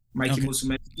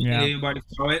Musumeci, and everybody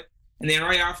saw it. And then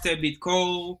right after I beat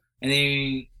Cole, and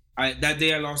then that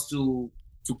day I lost to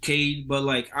Cade, but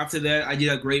after that I did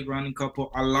a great run in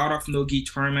a lot of no-gi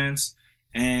tournaments,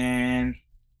 and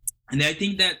I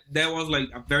think that was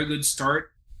a very good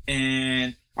start,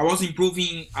 and I was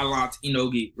improving a lot in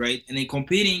no-gi, right? And then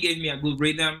competing gave me a good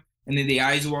rhythm, and then the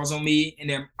eyes was on me, and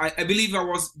then I believe I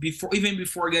was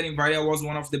before getting invited, I was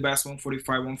one of the best 145,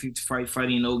 155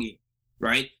 fighting no-gi,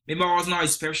 right? Maybe I was not a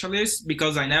specialist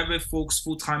because I never focused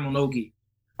full-time on no-gi.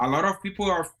 A lot of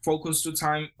people are focused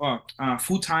full-time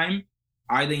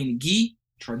either in gi,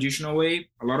 traditional way.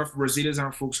 A lot of Brazilians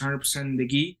are focused 100% in the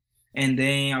gi, and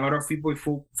then a lot of people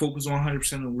focus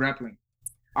 100% on grappling.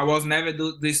 I was never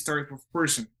this type of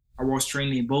person. I was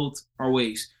training both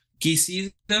ways. Gi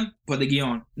season, put the gi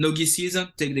on. No gi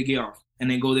season, take the gi off,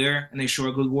 and then go there and then show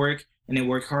a good work, and then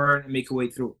work hard and make a way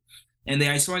through. And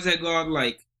then as soon as they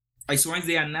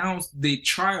announced the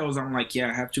trials, I'm like, yeah,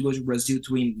 I have to go to Brazil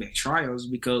to win the trials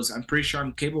because I'm pretty sure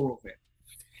I'm capable of it.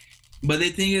 But the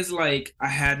thing is, I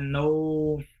had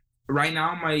right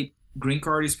now, green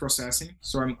card is processing,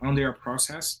 so I'm under a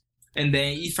process. And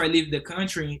then if I leave the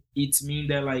country, it means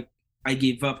that like I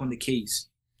gave up on the case.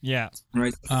 Yeah.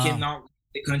 Right. I cannot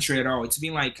leave the country at all. It's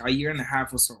been like a year and a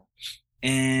half or so.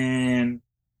 And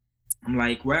I'm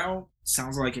like, well,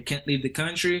 sounds like I can't leave the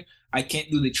country. I can't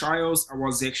do the trials. I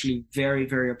was actually very,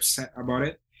 very upset about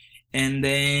it. And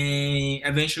then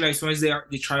eventually, as soon as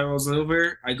the trial was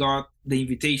over, I got the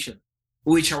invitation,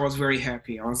 which I was very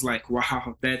happy. I was like,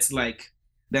 wow,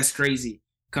 that's crazy.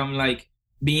 Come like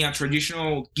being a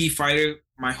traditional gi fighter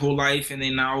my whole life, and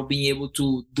then now being able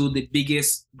to do the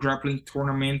biggest grappling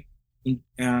tournament in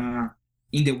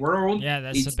the world. Yeah,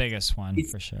 that's the biggest one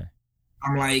for sure.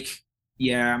 I'm like,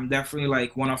 yeah, I'm definitely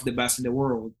like one of the best in the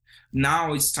world.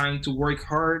 Now it's time to work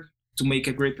hard to make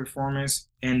a great performance,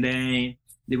 and then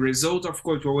the result, of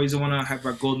course, you always want to have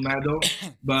a gold medal,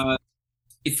 but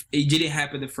if it didn't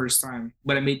happen the first time,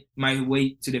 but I made my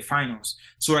way to the finals.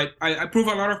 So I proved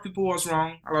a lot of people was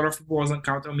wrong. A lot of people wasn't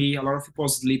counting on me. A lot of people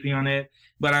was sleeping on it.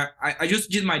 But I just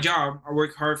did my job. I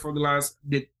worked hard for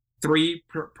the 3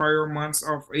 prior months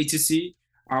of ATC.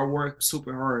 I worked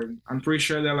super hard. I'm pretty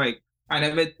sure that like I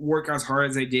never worked as hard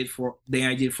as I did for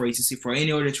ATC for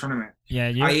any other tournament.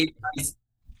 Yeah,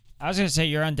 I was gonna say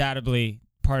you're undoubtedly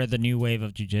part of the new wave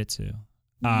of jiu-jitsu.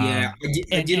 I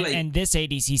did and this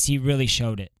ADCC really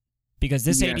showed it, because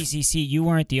this ADCC, you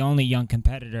weren't the only young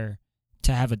competitor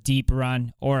to have a deep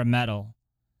run or a medal.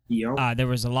 Yep. There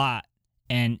was a lot,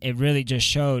 and it really just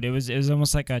showed. It was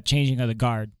almost like a changing of the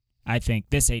guard, I think,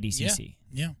 this ADCC.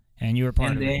 Yeah. And you were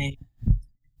part of it.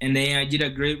 And then I did a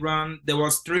great run. There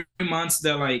was 3 months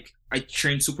that like I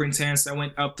trained super intense. I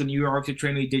went up to New York to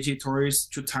train with DJ Torres,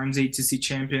 2 times ATC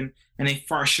champion. And then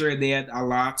for sure they had a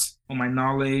lot on my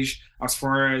knowledge as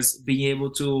far as being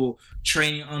able to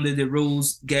train under the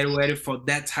rules, get ready for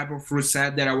that type of rule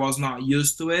set that I was not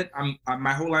used to it.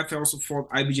 My whole life I also fought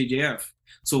IBJJF.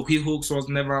 So heel hooks was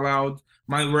never allowed.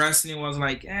 My wrestling was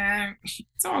like, it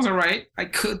was all right. I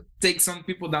could take some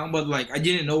people down, but like I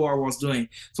didn't know what I was doing.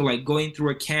 So like going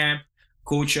through a camp,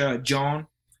 Coach John,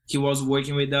 he was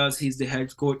working with us. He's the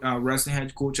head coach, wrestling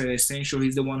head coach at Essential.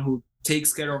 He's the one who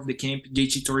takes care of the camp,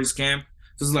 JT Torres camp.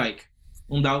 So it's like,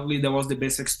 undoubtedly, that was the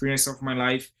best experience of my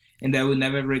life. And I will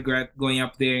never regret going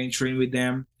up there and training with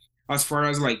them. As far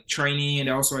as like training, and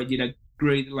also I did a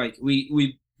great, like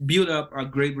we built up a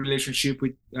great relationship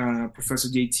with Professor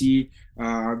JT,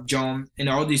 John, and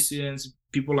all these students.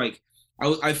 People like,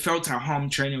 I felt at home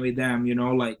training with them, you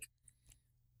know, like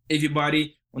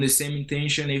everybody on the same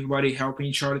intention, everybody helping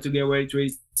each other to get ready to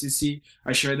ATC.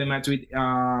 I shared the mat with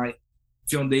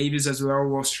Fiona Davis as well,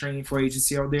 was training for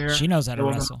ATC out there. She knows how to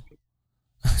wrestle.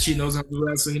 She knows how to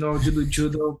wrestle, you know,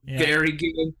 judo, very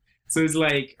good. So it's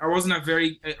like I wasn't a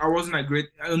great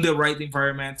in the right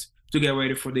environment to get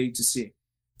ready for the ATC.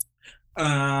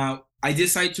 I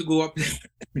decided to go up.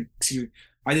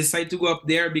 I decided to go up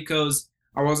there because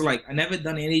I was like, I never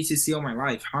done any ATC all my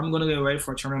life. How I'm gonna get ready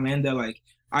for a tournament that like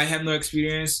I have no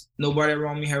experience. Nobody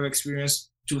around me have experience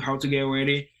to how to get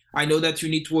ready. I know that you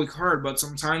need to work hard, but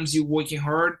sometimes you working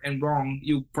hard and wrong,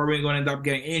 you probably gonna end up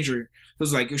getting injured. So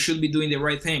it's like you should be doing the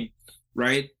right thing,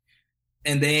 right?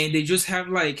 And then they just have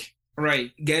like,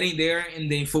 right, getting there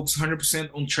and then focus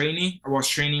 100% on training. I was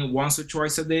training once or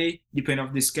twice a day, depending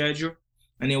on the schedule.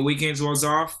 And then weekends was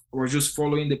off. I was just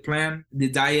following the plan, the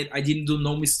diet. I didn't do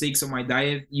no mistakes on my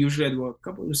diet. Usually I do a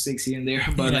couple of mistakes here and there,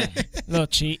 but a little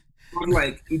cheat.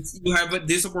 Like you have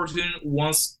this opportunity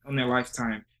once in a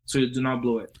lifetime. So you do not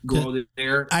blow it. Go out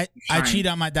there. I cheat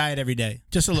on my diet every day,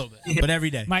 just a little bit, but every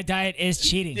day. My diet is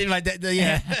cheating.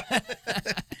 Yeah.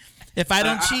 If I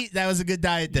don't cheat, that was a good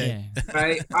diet day.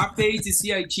 Yeah. After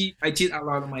ATC, I cheat a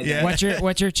lot on my diet.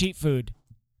 What's your cheat food?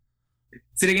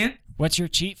 Say it again. What's your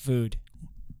cheat food?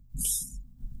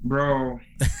 Bro,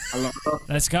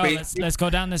 let's go. Let's go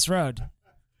down this road.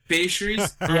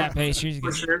 Pastries. Pastries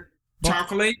for sure.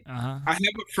 Chocolate. I have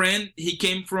a friend. He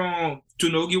came from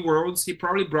Tunogi Worlds. He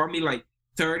probably brought me like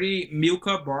 30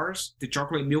 Milka bars, the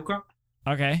chocolate Milka.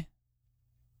 Okay.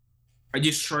 I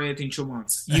destroyed it in 2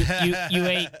 months. You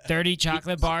ate 30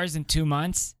 chocolate bars in 2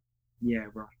 months? Yeah,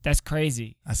 bro. That's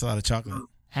crazy. That's a lot of chocolate.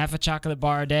 Half a chocolate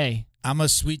bar a day. I'm a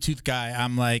sweet tooth guy.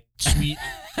 I'm like sweet.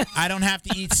 I don't have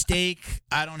to eat steak.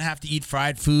 I don't have to eat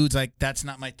fried foods. Like that's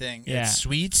not my thing. Yeah. It's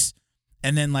sweets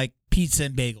and then like pizza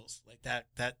and bagels. Like that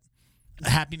a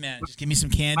happy man. Just give me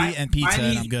some candy and pizza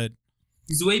and I'm good.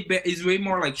 It's way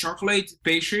more like chocolate,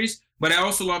 pastries, but I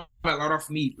also love a lot of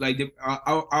meat. Like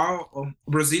our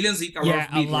Brazilians eat a lot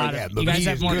of meat. You guys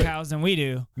have more cows than we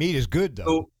do. Meat is good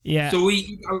though. So we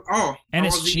eat and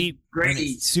it's cheap. Great. And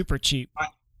it's super cheap.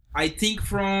 I think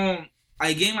from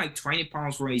I gained like 20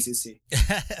 pounds for ACC.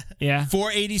 Yeah.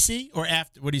 For ADC or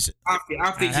after? What do you say?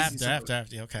 After ACC. After.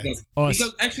 Okay. Yes. Awesome.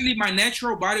 Because actually my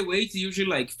natural body weight is usually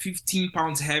like 15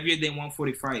 pounds heavier than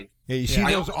 145. Yeah, you see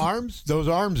those arms? Those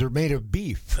arms are made of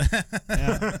beef. Look at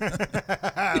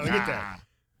that.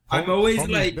 I'm always Homie's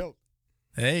like, built.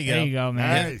 There you go. There you go,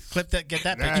 man. Nice. Clip that. Get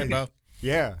that picture, bro.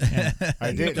 Yeah,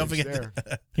 I did. Don't It's forget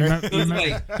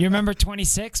there. You remember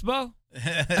 26, Bo?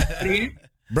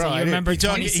 Bro, So you I remember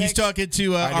didn't, He's talking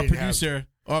to our didn't producer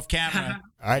off camera.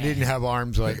 I didn't have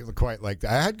arms quite like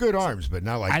that. I had good arms, but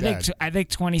not like that. I think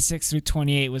 26 through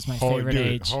 28 was my favorite dude,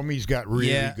 age. Homie's got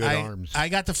really good arms. I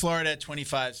got to Florida at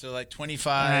 25, so like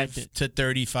 25 to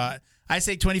 35. I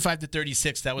say 25 to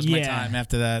 36. That was my time.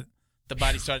 After that, the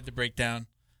body started to break down,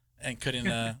 and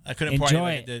I couldn't party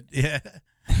like I did. Yeah.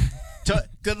 So,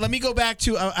 good. Let me go back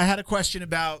to. I had a question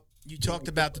about. You talked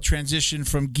about the transition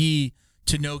from gi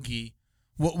to no gi.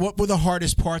 What were the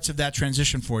hardest parts of that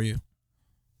transition for you?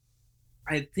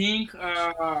 I think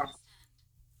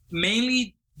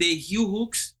mainly the heel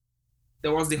hooks.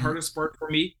 That was the hardest part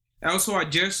for me. Also,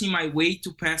 adjusting my weight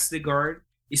to pass the guard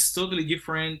is totally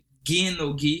different. Gi and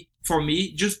no gi for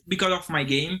me, just because of my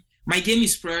game. My game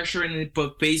is pressure and it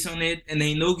put pace on it, and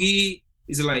then no gi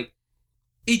is like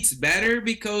it's better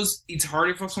because it's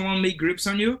harder for someone to make grips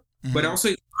on you, but also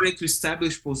it's harder to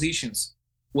establish positions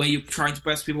when you're trying to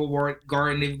pass people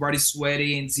guard and everybody's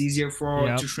sweaty, and it's easier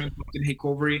to shrink up in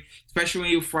recovery, especially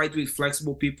when you fight with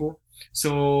flexible people.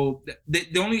 So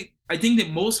I think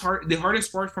the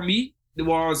hardest part for me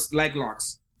was leg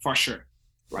locks for sure,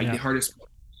 the hardest part.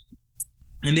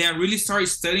 And then I really started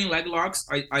studying leg locks.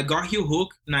 I got heel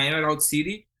hook in Out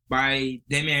City by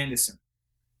Damian Anderson.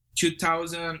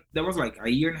 2000, that was like a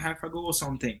year and a half ago or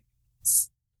something.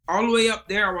 All the way up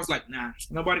there, I was like, nah,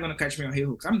 nobody gonna catch me on heel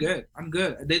hooks. I'm good.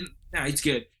 It's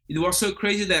good. It was so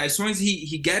crazy that as soon as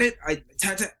he get it, I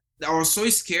was so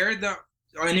scared that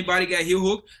anybody get heel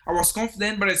hook. I was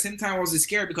confident, but at the same time, I was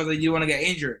scared because I didn't want to get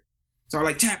injured. So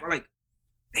I damn,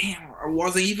 I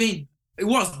wasn't even. It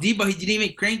was deep, but he didn't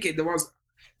even crank it.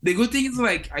 The good thing is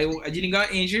I didn't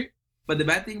get injured, but the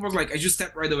bad thing was I just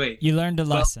stepped right away. You learned a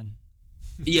lesson.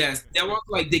 Yes, that was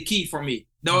the key for me.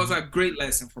 That was a great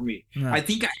lesson for me. Right. I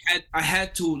think I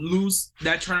had to lose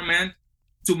that tournament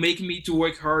to make me to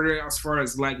work harder as far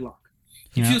as leg lock.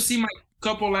 Yeah. If you see my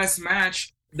couple last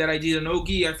match that I did an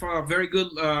OGI, I fought a very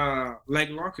good leg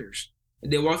lockers.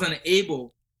 They wasn't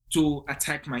able to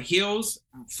attack my heels,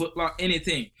 foot lock,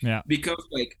 anything. Yeah. Because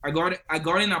I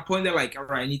got in a point that all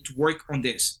right, I need to work on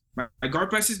this. My guard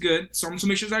press is good. Some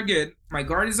submissions are good. My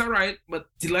guard is all right, but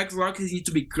the leg lock need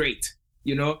to be great.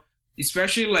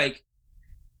 Especially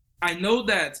I know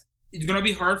that it's gonna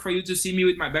be hard for you to see me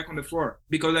with my back on the floor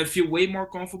because I feel way more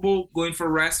comfortable going for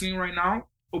wrestling right now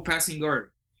or passing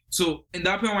guard. So end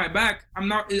up on my back, I'm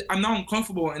not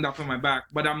uncomfortable end up on my back,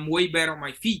 but I'm way better on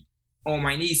my feet, on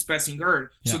my knees passing guard.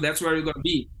 Yeah. So that's where you're gonna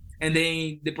be. And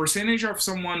then the percentage of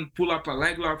someone pull up a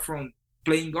leg lock from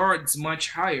playing guard is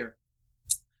much higher.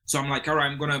 So I'm all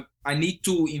right, I need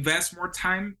to invest more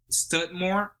time, stud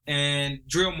more, and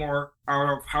drill more out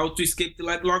of how to escape the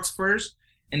leg locks first,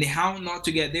 and then how not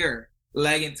to get there.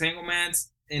 Leg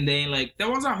entanglements, and then that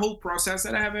was a whole process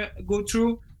that I have to go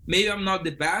through. Maybe I'm not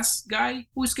the best guy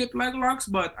who escaped leg locks,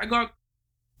 but I got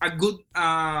a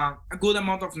good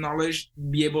amount of knowledge,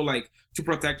 be able to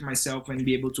protect myself and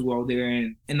be able to go out there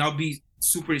and not be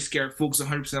super scared, focus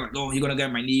 100% oh, you're gonna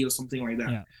get my knee or something like that.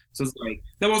 Yeah. So it's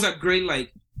that was a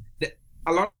great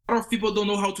a lot of people don't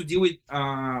know how to deal with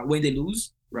when they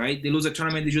lose, right? They lose a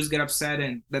tournament, they just get upset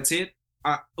and that's it.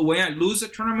 When I lose a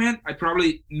tournament, I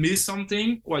probably missed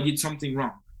something or I did something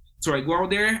wrong. So I go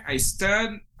out there, I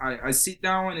stand, I sit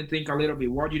down and think a little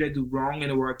bit, what did I do wrong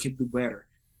and where I can do better?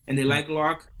 And the leg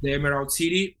lock, the Emerald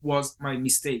City was my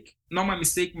mistake. Not my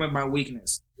mistake, but my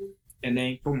weakness. And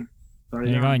then, boom. There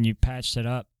you go, and you patched it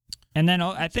up. And then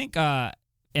I think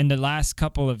in the last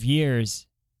couple of years,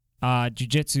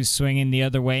 jiu-jitsu swinging the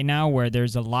other way now, where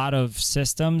there's a lot of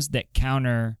systems that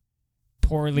counter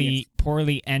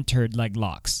poorly entered leg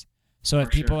locks. So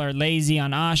if people are lazy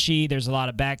on ashi, there's a lot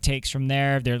of back takes from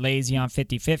there. If they're lazy on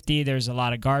 50-50, there's a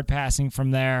lot of guard passing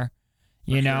from there.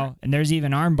 You know, and there's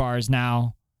even arm bars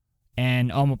now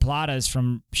and omoplatas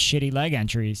from shitty leg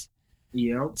entries.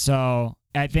 Yep. So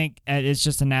I think it's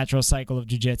just a natural cycle of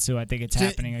jiu-jitsu. I think it's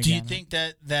happening again. Do you think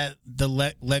that the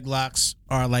leg locks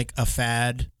are a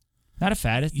fad? Not a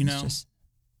fad. It's just,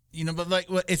 but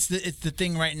it's the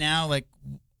thing right now.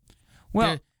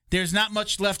 there's not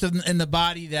much left in the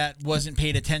body that wasn't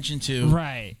paid attention to.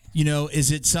 Right. You know, is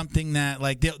it something that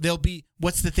like they'll be?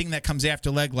 What's the thing that comes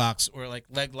after leg locks or like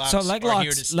leg locks? So leg are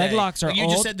here to locks, stay? leg locks are Like you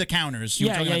old. just said the counters. You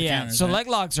were Yeah, talking yeah, about the yeah. counters, So right? leg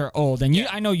locks are old, and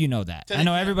I know you know that. So I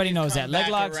know they- everybody they knows come that leg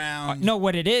back locks. around. No,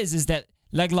 what it is that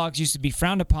leg locks used to be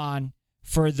frowned upon.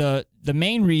 For the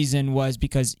main reason was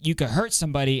because you could hurt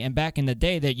somebody, and back in the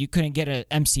day that you couldn't get an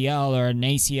MCL or an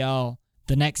ACL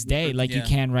the next day like you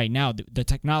can right now. The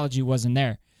technology wasn't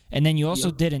there, and then you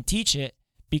also didn't teach it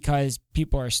because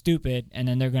people are stupid, and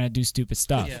then they're gonna do stupid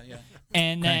stuff. Yeah.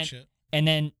 And then Crank shit.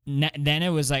 then it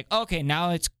was like, okay,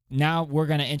 now we're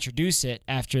gonna introduce it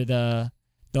after the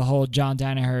whole John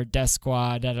Danaher Death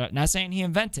Squad. Not saying he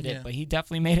invented it, Yeah. but he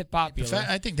definitely made it popular.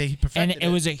 I think they perfected And it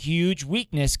was a huge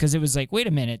weakness because it was like, wait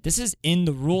a minute, this is in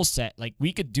the rule set. Like,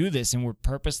 we could do this and we're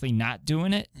purposely not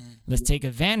doing it. Let's take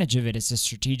advantage of it. It's a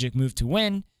strategic move to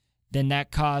win. Then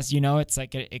that caused, it's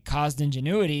like it caused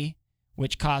ingenuity,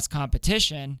 which caused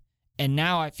competition. And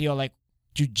now I feel like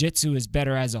jiu-jitsu is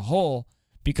better as a whole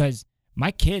because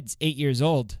my kid's 8 years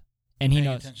old and he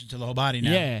paying knows. attention to the whole body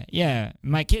now. Yeah.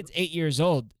 My kid's 8 years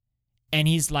old and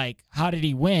he's like, how did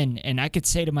he win? And I could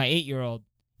say to my 8-year-old,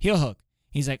 heel hook.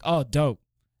 He's like, oh, dope.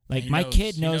 Like, my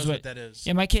kid knows what that is.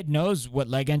 Yeah, my kid knows what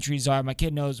leg entries are. My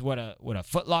kid knows what a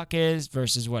foot lock is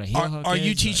versus what a heel hook is. Are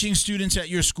you teaching students at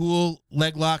your school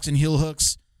leg locks and heel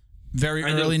hooks very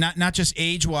early? Not just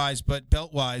age wise, but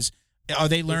belt wise. Are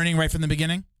they learning right from the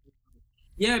beginning?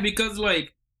 Yeah, because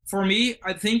like for me,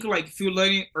 I think like if you're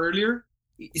learning earlier,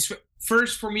 it's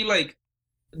first for me like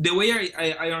the way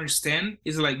I understand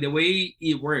is like the way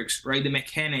it works, right? The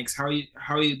mechanics, how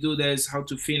you do this, how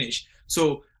to finish.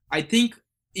 So I think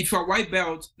if you're a white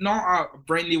belt, not a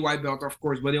brand new white belt, of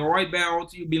course, but a white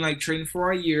belt, you've been like training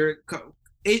for a year,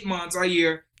 8 months, a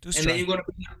year, and then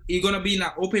you're gonna be in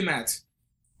an open mat.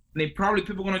 And then probably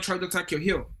people gonna try to attack your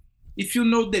heel. If you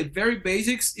know the very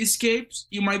basics escapes,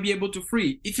 you might be able to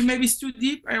free. If you maybe it's too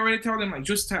deep, I already tell them like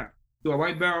just tap. You're a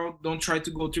white belt, don't try to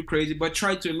go too crazy, but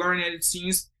try to learn it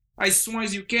since as soon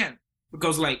as you can.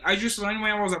 Because like I just learned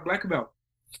when I was a black belt.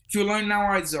 If you learn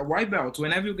now as a white belt,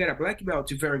 whenever you get a black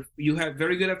belt, you have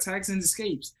very good attacks and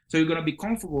escapes. So you're gonna be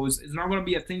comfortable. It's not gonna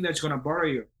be a thing that's gonna bother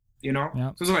you. Yep.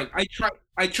 So it's like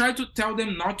I try to tell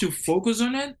them not to focus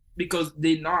on it because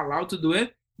they're not allowed to do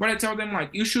it. But I tell them,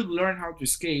 like, you should learn how to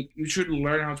escape. You should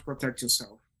learn how to protect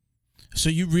yourself. So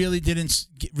you really didn't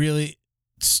really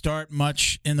start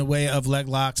much in the way of leg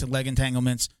locks and leg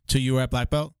entanglements till you were at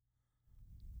black belt?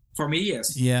 For me,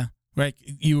 yes. Yeah, right.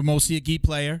 You were mostly a gi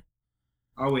player.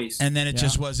 Always. And then it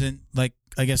just wasn't, like,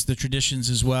 I guess the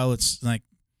traditions as well. It's like...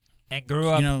 And grew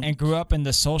up in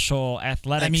the social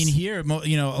athletics. I mean, here,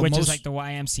 which is like the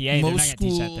YMCA. Most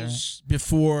schools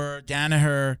before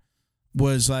Danaher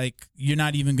was like, you're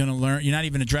not even going to learn, you're not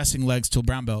even addressing legs till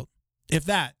brown belt. If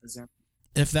that. Exactly.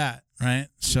 If that, right?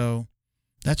 So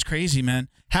that's crazy, man.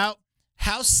 How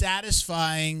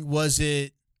satisfying was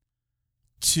it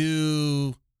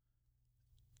to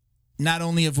not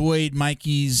only avoid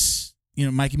Mikey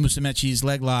Musumeci's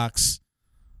leg locks,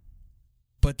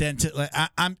 but then to like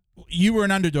you were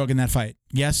an underdog in that fight,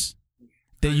 yes?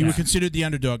 That you were considered the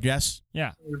underdog, yes?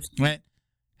 Yeah. Right?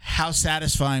 How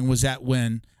satisfying was that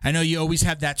win? I know you always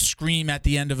have that scream at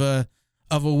the end of a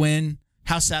win.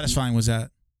 How satisfying was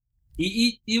that?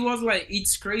 It was like,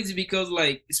 it's crazy because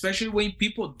like, especially when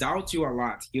people doubt you a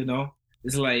lot,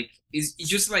 it's like, it's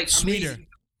just like sweeter.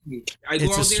 Amazing.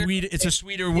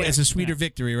 It's a sweeter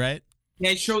victory, right?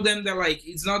 Yeah, I show them that like,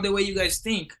 it's not the way you guys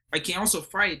think. I can also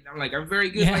fight. I'm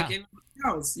very good like everybody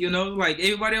else, like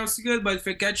everybody else is good, but if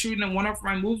I catch you in one of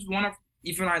my moves,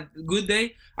 if you're on a good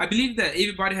day, I believe that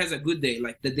everybody has a good day.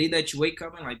 Like the day that you wake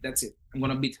up and like, that's it. I'm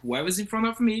going to beat whoever's in front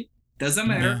of me. Doesn't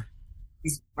matter. He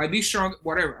might be strong,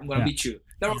 whatever. I'm going to beat you.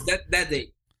 That was that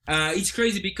day. It's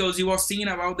crazy because he was thinking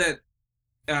about that.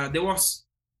 There was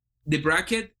the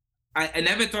bracket. I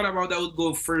never thought about that would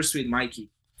go first with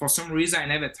Mikey. For some reason, I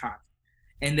never thought.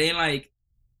 And then like,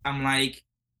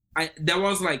 that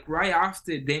was like right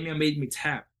after Damian made me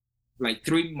tap. Like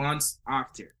 3 months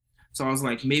after. So I was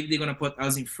like, maybe they're gonna put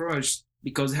us in first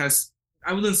because it has,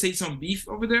 I wouldn't say some beef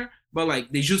over there, but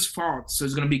like they just fought, so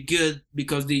it's gonna be good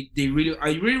because I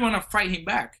really want to fight him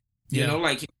back.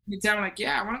 Like you tell me like,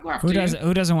 I want to go after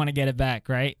Who doesn't want to get it back,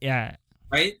 right? Yeah.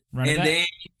 Right. Then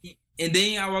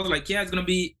I was like, it's gonna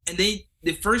be, and then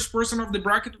the first person of the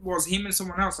bracket was him and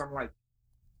someone else. I'm like,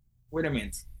 wait a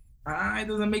minute, it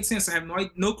doesn't make sense. I have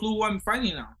no clue who I'm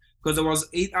fighting now because there was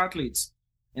 8 athletes.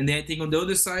 And then I think on the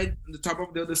other side, on the top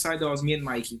of the other side, that was me and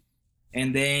Mikey.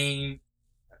 And then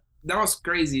that was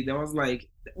crazy. That was like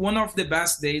one of the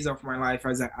best days of my life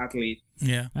as an athlete.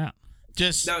 Yeah.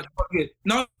 Just that was good.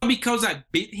 Not because I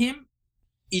beat him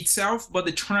itself, but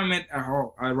the tournament at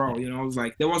all. You know, it was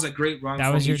like there was a great run.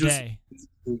 That was your day.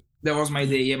 That was my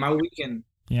day. Yeah, my weekend.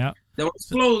 Yeah. That was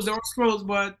close.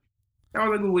 But that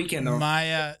was a good weekend though.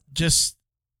 my just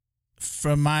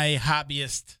from my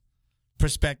hobbyist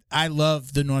perspective, I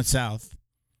love the North South.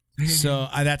 So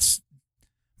that's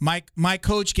my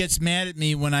coach gets mad at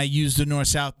me when I use the North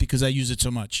South because I use it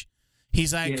so much.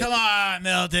 He's like, "Come on,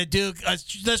 Milton, dude,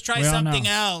 let's try something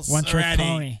else One trick already."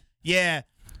 pony. Yeah,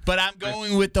 but I'm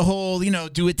going with the whole, you know,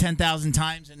 do it 10,000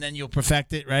 times and then you'll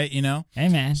perfect it, right? You know. Hey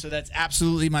man. So that's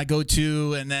absolutely my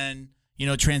go-to, and then you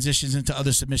know transitions into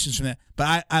other submissions from that.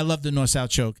 But I love the North South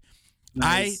choke.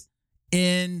 Nice.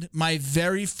 In my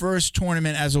very first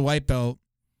tournament as a white belt,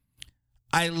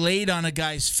 I laid on a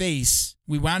guy's face.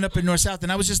 We wound up in North South,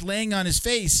 and I was just laying on his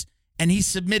face, and he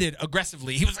submitted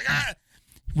aggressively. He was like, ah.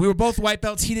 We were both white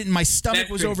belts. He didn't. My stomach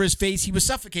was over his face. He was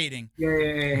suffocating.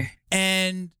 Yeah.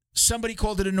 And somebody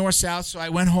called it a North South, so I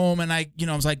went home and I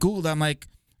was like Googled. I'm like,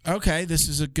 okay, this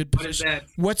is a good position. What is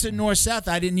that? What's a North South?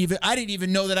 I didn't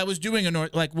even know that I was doing a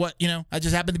North. Like what? You know, I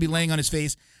just happened to be laying on his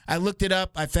face. I looked it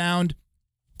up. I started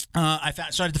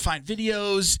to find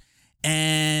videos,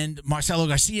 and Marcelo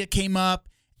Garcia came up,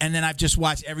 and then I've just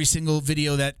watched every single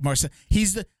video that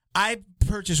I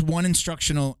purchased one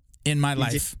instructional in my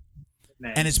life.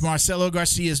 Nice. And it's Marcelo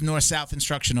Garcia's North South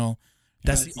instructional.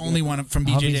 That's the only one from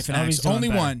BJJ Fanatics. Only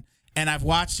one. And I've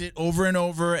watched it over and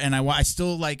over. And I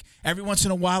still like every once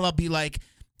in a while I'll be like,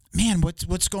 man,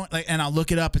 what's going like? And I'll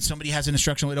look it up and somebody has an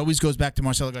instructional. It always goes back to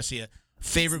Marcelo Garcia.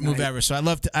 Favorite move ever. So I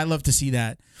love to see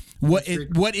that.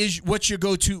 What's your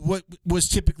go-to? What was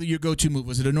typically your go-to move?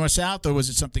 Was it a North South or was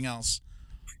it something else?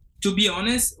 To be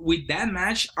honest, with that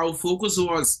match, our focus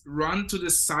was run to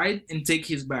the side and take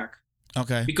his back.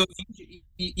 Okay. Because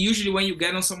usually when you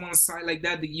get on someone's side like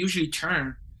that, they usually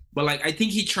turn. But like I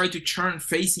think he tried to turn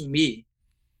facing me,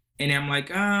 and I'm like,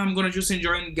 I'm gonna just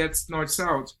enjoy and get North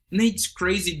South. And it's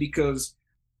crazy because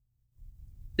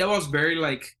that was very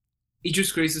like it's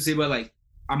just crazy to say, but like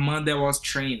a month that was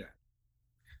training that.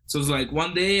 So it's like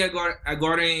one day I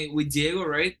got in with Diego,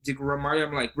 right? Diego Ramalho.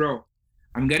 I'm like, bro,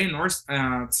 I'm getting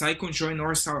side control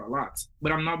North South a lot,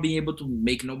 but I'm not being able to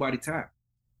make nobody tap.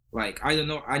 Like, I don't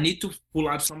know. I need to pull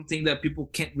up something that people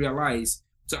can't realize.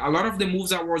 So a lot of the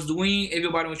moves I was doing,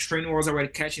 everybody on training was already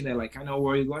catching that. Like, I know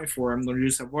where you're going for. I'm going to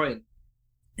just avoid.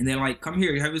 And then like, come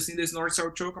here. Have you seen this North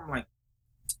South choke? I'm like,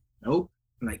 nope.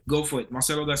 I'm like, go for it.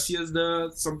 Marcelo Garcia's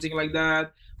does something like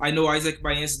that. I know Isaac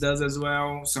Baez does as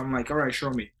well. So I'm like, all right, show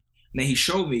me. And then he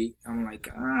showed me. I'm like,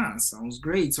 sounds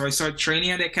great. So I started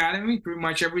training at the academy pretty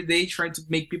much every day, trying to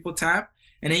make people tap.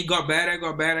 And then he got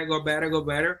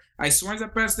better. As soon as I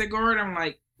passed the guard, I'm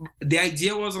like, the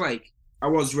idea was like, I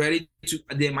was ready to,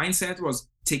 the mindset was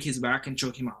take his back and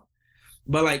choke him out.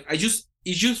 But like, it just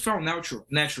felt natural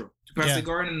to pass the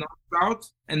guard and knock out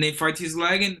and then fight his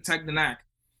leg and attack the neck.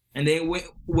 And then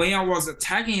when I was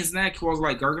attacking his neck, he was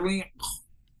like gargling.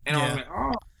 And I was like,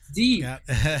 oh, deep. Yeah.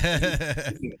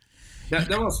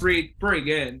 that was pretty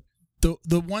good.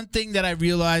 The one thing that I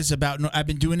realized about, I've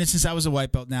been doing it since I was a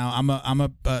white belt now. I'm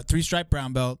a 3-stripe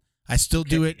brown belt. I still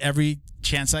do it every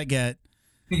chance I get,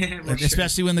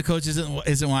 especially when the coach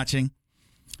isn't watching.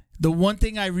 The one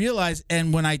thing I realize,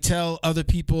 and when I tell other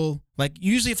people, like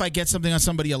usually if I get something on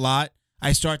somebody a lot,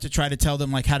 I start to try to tell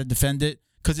them like how to defend it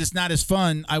because it's not as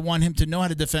fun. I want him to know how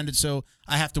to defend it, so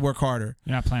I have to work harder.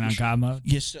 You're not playing on God mode?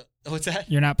 Yes. What's that?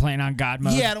 You're not playing on God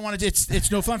mode? Yeah, I don't want to.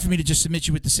 It's no fun for me to just submit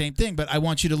you with the same thing, but I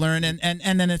want you to learn, and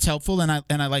then it's helpful, and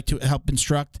I like to help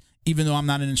instruct. Even though I'm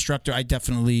not an instructor, I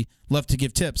definitely love to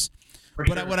give tips.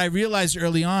 But what I realized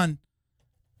early on,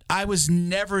 I was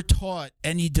never taught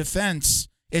any defense.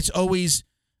 It's always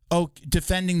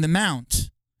defending the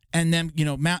mount, and then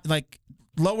mount like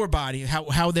lower body,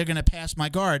 how they're going to pass my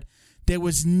guard. There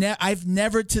was I've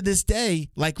never to this day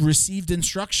like received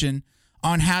instruction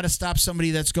on how to stop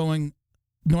somebody that's going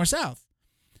north-south.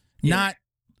 Yeah. Not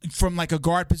from like a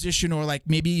guard position or like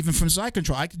maybe even from side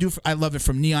control. I love it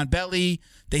from knee on belly.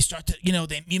 They start to,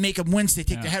 you make them wince, they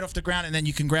take their head off the ground and then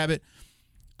you can grab it.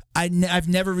 I've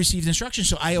never received instruction.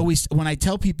 So I always, when I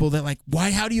tell people that like,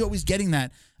 how do you always getting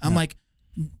that? I'm like,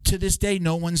 to this day,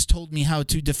 no one's told me how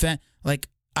to defend. Like,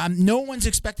 no one's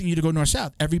expecting you to go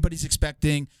north-south. Everybody's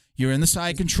expecting you're in the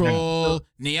side control,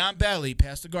 knee on belly,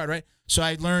 past the guard, right? So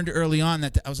I learned early on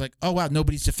that I was like, oh wow,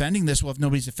 nobody's defending this. Well, if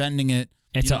nobody's defending it,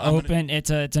 it's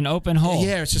it's an open hole.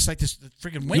 Yeah, it's just like this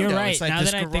freaking window. You're right. It's like now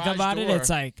that I think about it, it's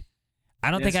like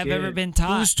I don't think I've ever been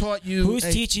taught. Who's taught you? Who's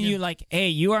teaching you like, hey,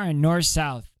 you are in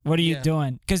north-south. What are you Yeah.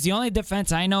 doing? Because the only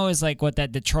defense I know is like what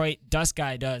that Detroit Dust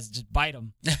guy does. Just bite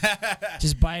him.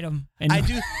 Just bite him. And I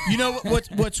do. You know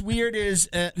what's weird is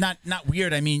not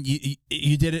weird. I mean,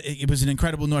 you did it. It was an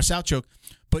incredible north-south choke.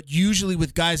 But usually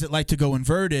with guys that like to go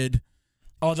inverted,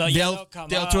 they'll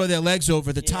throw their legs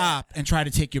over the top and try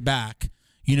to take your back.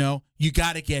 You know, you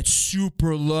got to get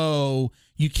super low.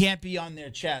 You can't be on their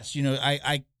chest. You know,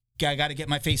 I got to get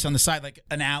my face on the side like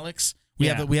an Alex. We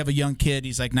have a young kid.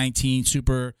 He's like 19,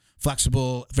 super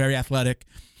flexible, very athletic.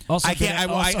 Also I can't. I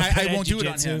won't do it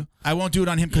on him. I won't do it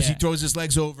on him because he throws his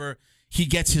legs over. He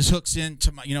gets his hooks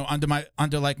into my,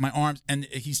 under like my arms, and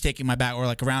he's taking my back, or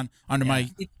like around under my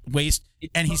waist,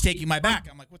 and he's taking my back.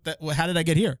 I'm like, what the? How did I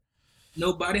get here?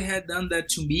 Nobody had done that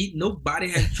to me. Nobody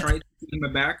had tried to take my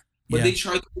back, but they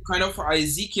tried to do kind of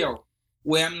Ezekiel.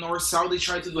 When I'm north-south, they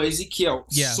try to do Ezekiel.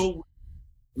 Yeah. So,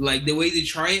 like, the way they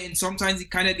try it, and sometimes it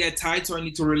kind of get tight, so I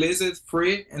need to release it,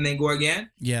 free, and then go again.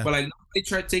 Yeah. But, like, they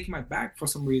try to take my back for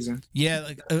some reason. Yeah,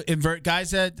 like invert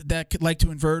guys that like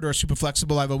to invert or are super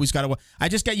flexible. I've always got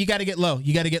to. You got to get low.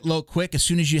 You got to get low quick as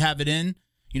soon as you have it in.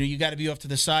 You know, you got to be off to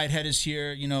the side. Head is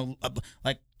here. You know,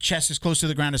 like chest as close to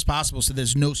the ground as possible, so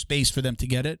there's no space for them to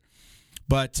get it.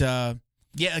 But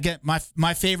yeah, again,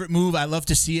 my favorite move. I love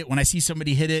to see it when I see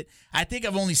somebody hit it. I think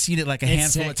I've only seen it like a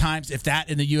handful of times, if that,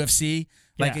 in the UFC.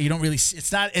 Like you don't really.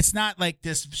 It's not like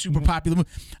this super popular move.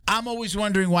 I'm always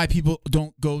wondering why people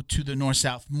don't go to the north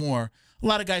south more. A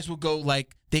lot of guys will go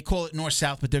like they call it north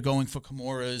south, but they're going for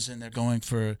Kimuras and they're going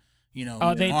for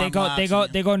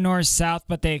they go north south,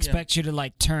 but they expect you to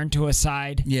like turn to a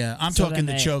side. Yeah, I'm talking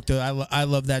the choke though. I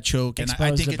love that choke, and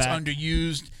I think it's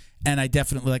underused. And I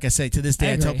definitely, like I say, to this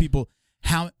day, I tell people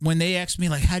when they ask me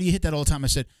like, how do you hit that all the time? I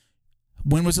said,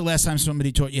 when was the last time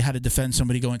somebody taught you how to defend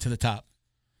somebody going to the top?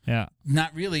 Yeah,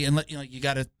 not really, and you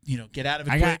got to get out of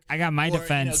it quick. I got my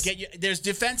defense. There's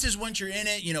defenses once you're in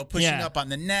it, pushing up on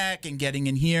the neck and getting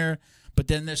in here, but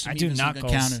then there's some good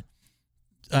counter.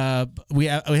 We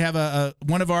have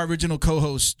one of our original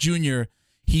co-hosts, Junior.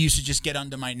 He used to just get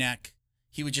under my neck.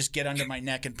 He would just get under my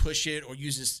neck and push it, or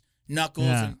use his knuckles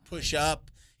and push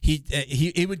up.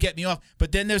 He would get me off,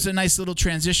 but then there's a nice little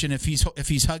transition. If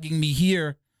he's hugging me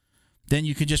here, then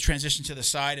you could just transition to the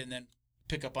side and then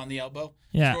pick up on the elbow.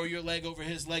 Yeah. Throw your leg over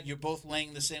his leg. You're both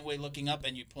laying the same way, looking up,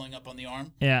 and you're pulling up on the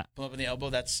arm. Yeah. Pull up on the elbow.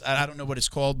 That's I don't know what it's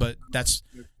called, but that's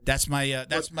my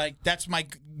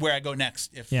where I go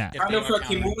next. If kind of a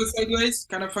Kimura sideways,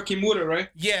 kind of a Kimura, right?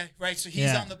 Yeah, right. So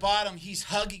he's on the bottom. He's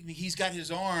hugging me. He's got his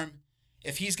arm.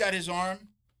 If he's got his arm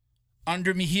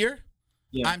under me here,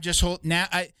 I'm just holding. Now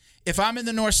if I'm in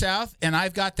the north south and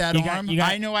I've got that arm,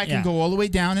 I know I can go all the way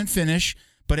down and finish.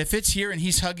 But if it's here and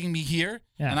he's hugging me here,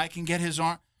 and I can get his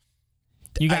arm,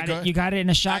 you got it in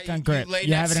a shotgun grip.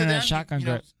 You have it in a shotgun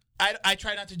grip. I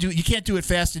try not to do it. You can't do it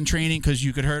fast in training because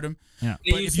you could hurt him. Yeah.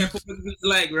 But if you put his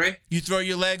leg, right? You throw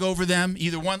your leg over them.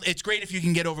 Either one. It's great if you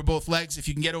can get over both legs. If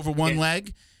you can get over one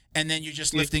leg, and then you're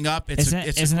just lifting up.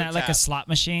 Isn't that like a slot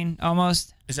machine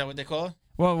almost? Is that what they call it?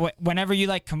 Well, whenever you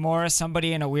like Kimura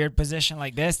somebody in a weird position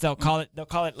like this, they'll call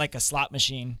it like a slot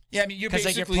machine. Yeah, I mean you're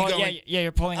basically going.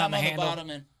 You're pulling on the handle. Bottom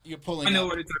and you're pulling. I know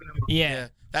what you're talking about. Yeah,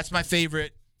 that's my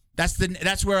favorite.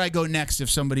 That's where I go next if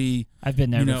somebody. I've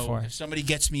been there before. If somebody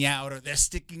gets me out or they're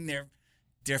sticking their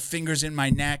fingers in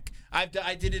my neck. I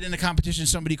did it in a competition.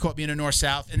 Somebody caught me in a north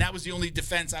south, and that was the only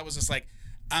defense. I was just like,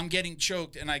 I'm getting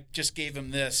choked, and I just gave him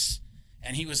this,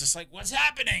 and he was just like, what's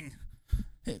happening?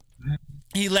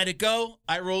 He let it go.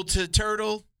 I rolled to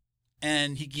turtle,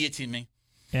 and he guillotined me.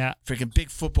 Yeah. Freaking big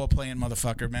football playing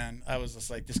motherfucker, man. I was just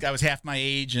like, this guy was half my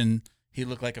age, and he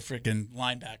looked like a freaking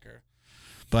linebacker.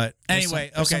 But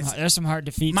anyway, there's some hard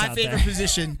defeats my out favorite there.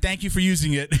 position, thank you for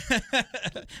using it.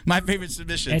 My favorite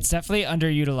submission. It's definitely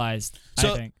underutilized,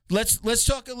 so I think. Let's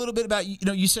talk a little bit about,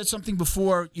 you said something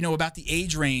before, about the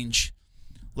age range.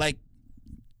 Like,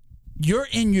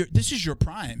 this is your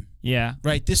prime. Yeah.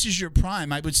 Right? This is your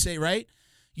prime, I would say, right?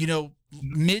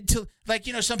 Mid to, like,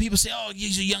 some people say, oh,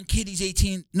 he's a young kid, he's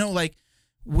 18. No, like,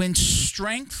 when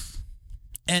strength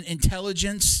and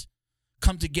intelligence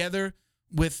come together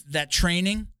with that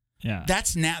training,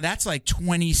 that's like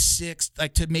 26,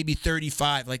 like to maybe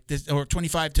 35, like this, or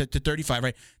 25 to 35,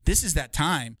 right? This is that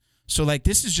time. So, like,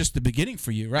 this is just the beginning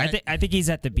for you, right? I think he's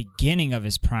at the beginning of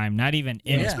his prime, not even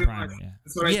in his prime. Yeah.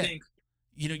 That's what I think.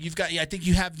 You've got, I think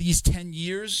you have these 10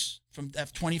 years from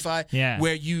F25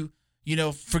 where you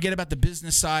forget about the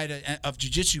business side of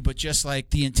jiu-jitsu, but just like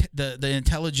the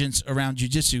intelligence around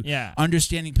jiu-jitsu,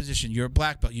 understanding position. You're a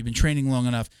black belt. You've been training long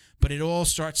enough, but it all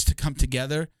starts to come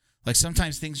together. Like,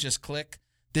 sometimes things just click.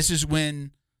 This is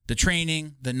when the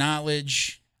training, the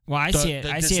knowledge, Well, I see it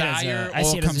as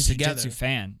a jiu-jitsu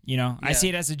fan. You know, I see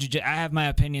it as a jiu-jitsu. I have my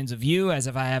opinions of you as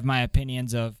if I have my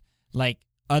opinions of like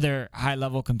other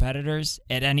high-level competitors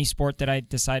at any sport that I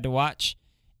decide to watch.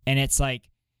 And it's like,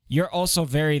 you're also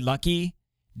very lucky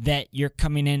that you're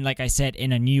coming in, like I said,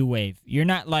 in a new wave. You're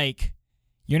not a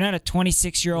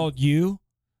 26-year-old you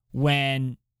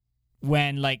when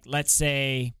like, let's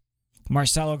say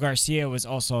Marcelo Garcia was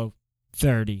also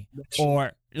 30,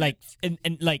 or like in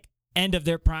like end of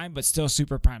their prime but still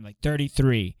super prime, like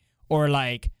 33, or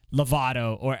like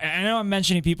Lovato, or I know I'm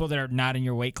mentioning people that are not in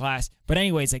your weight class, but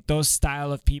anyways, like those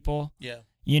style of people. Yeah.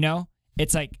 You know,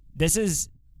 it's like this is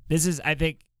I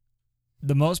think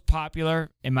the most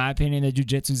popular, in my opinion, that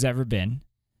jiu-jitsu's ever been.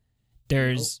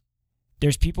 There's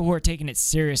people who are taking it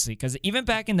seriously, because even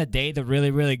back in the day, the really,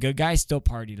 really good guys still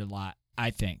partied a lot, I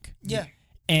think. Yeah.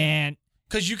 And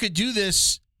because you could do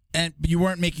this and you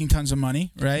weren't making tons of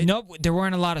money, right? No, there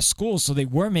weren't a lot of schools, so they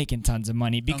were making tons of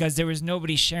money because there was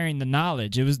nobody sharing the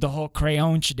knowledge. It was the whole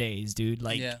crayonche days, dude.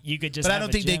 Like, you could just. But I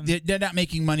don't think they're not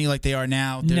making money like they are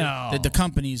now. No. The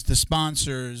companies, the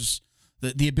sponsors,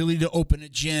 the ability to open a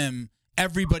gym.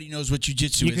 Everybody knows what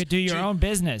jiu-jitsu is. You could do your own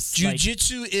business.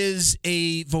 Jiu-jitsu is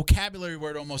a vocabulary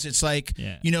word almost. It's like,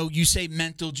 you say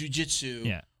mental jiu-jitsu.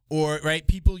 Yeah. Or, right,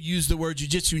 people use the word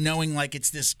jiu-jitsu knowing like it's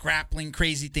this grappling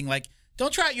crazy thing. Like,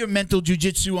 don't try your mental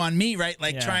jiu-jitsu on me, right?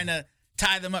 Like trying to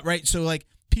tie them up, right? So, like,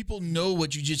 people know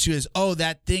what jiu-jitsu is. Oh,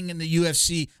 that thing in the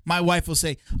UFC. My wife will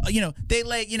say,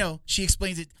 she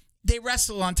explains it. They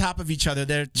wrestle on top of each other.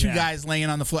 They're two guys laying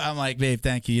on the floor. I'm like, babe,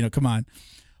 thank you. Come on.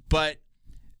 But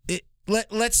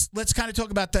let's kind of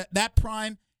talk about that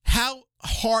prime. How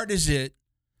hard is it,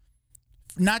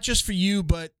 not just for you,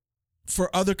 but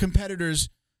for other competitors,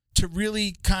 to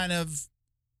really kind of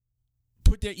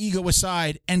put their ego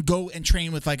aside and go and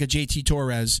train with like a JT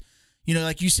Torres?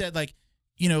 Like you said, like,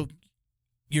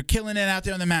 you're killing it out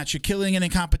there on the match, you're killing it in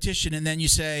competition, and then you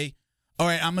say, all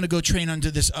right, I'm going to go train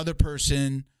under this other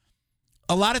person.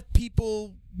 A lot of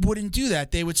people wouldn't do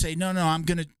that. They would say, no, I'm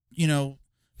going to,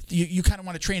 you kind of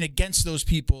want to train against those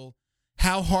people.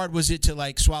 How hard was it to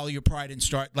like swallow your pride and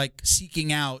start like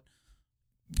seeking out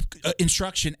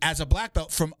instruction as a black belt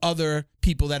from other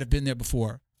people that have been there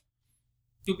before?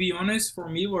 To be honest, for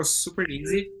me, it was super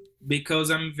easy because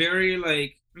I'm very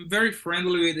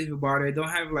friendly with everybody.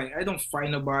 I don't fight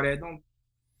nobody. I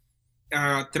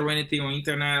don't throw anything on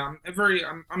internet.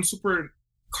 I'm super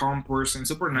calm person,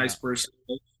 super nice person.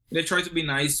 And I try to be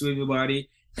nice to everybody.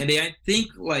 And then I think,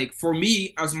 like, for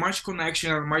me, as much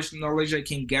connection, as much knowledge I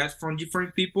can get from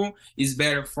different people is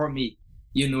better for me.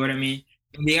 You know what I mean?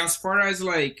 And then as far as,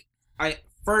 like, I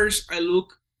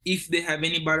look if they have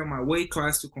anybody in my weight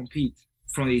class to compete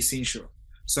from the essential.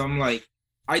 So I'm like,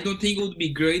 I don't think it would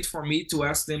be great for me to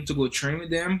ask them to go train with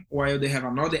them while they have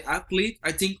another athlete.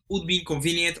 I think it would be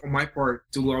inconvenient on my part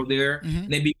to go out there,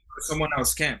 maybe someone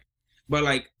else can. But,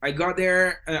 like, I got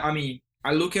there,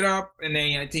 I look it up, and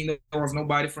then I think there was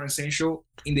nobody from Essential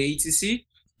in the ATC.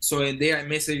 So there I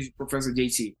messaged Professor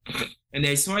JT. And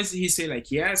then as soon as he said, like,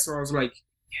 yeah, so I was like,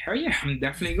 hell yeah, I'm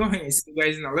definitely going. I see you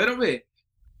guys in a little bit.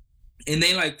 And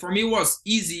then, like, for me, it was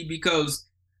easy because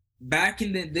back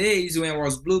in the days when I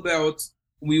was blue belt,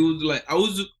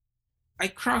 I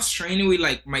cross-trained with,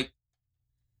 like, my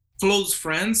close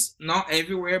friends, not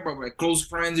everywhere, but my close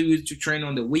friends. We used to train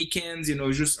on the weekends,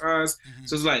 just us.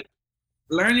 So it's like,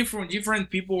 learning from different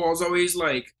people was always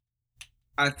like,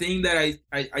 I think that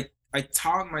I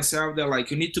taught myself that,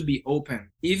 like, you need to be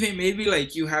open. Even maybe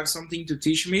like you have something to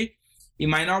teach me, it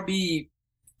might not be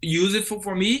useful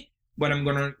for me, but I'm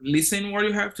gonna listen what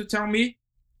you have to tell me.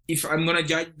 If I'm gonna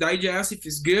digest, if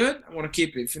it's good, I'm gonna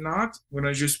keep it. If not, I'm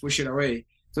gonna just push it away.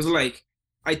 So it's like,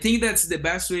 I think that's the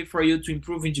best way for you to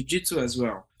improve in jiu-jitsu as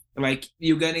well. Like,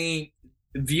 you're getting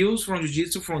views from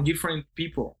jiu-jitsu from different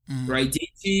people, right?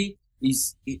 JT,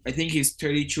 I think he's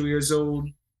 32 years old.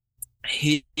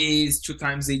 He is 2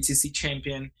 times ATC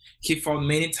champion. He fought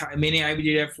many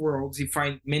IBJJF worlds. He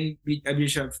fought many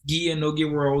IBJJF gi and no gi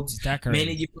worlds.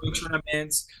 Many different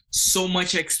tournaments. So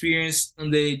much experience in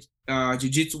the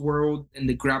jiu-jitsu world and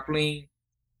the grappling.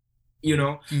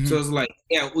 So it's like,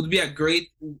 yeah, it would be a great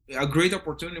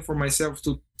opportunity for myself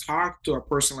to talk to a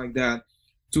person like that,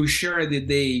 to share the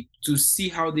day, to see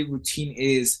how the routine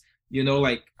is.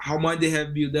 Like how much they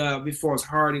have built up. If it was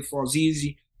hard, if it was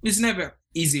easy. It's never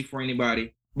easy for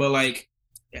anybody. But like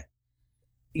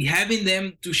having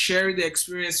them to share the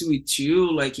experience with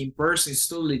you, like in person, is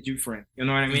totally different. You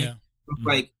know what I mean? Yeah.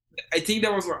 Like, I think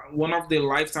that was one of the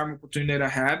lifetime opportunity that I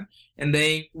had. And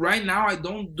then right now I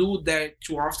don't do that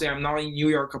too often. I'm not in New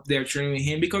York up there training with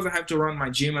him because I have to run my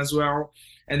gym as well.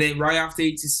 And then right after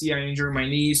ATC, I injured my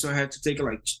knee, so I had to take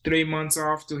like 3 months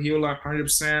off to heal like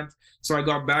 100%. So I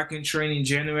got back in training in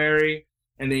January,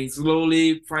 and then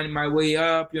slowly finding my way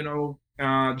up,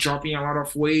 dropping a lot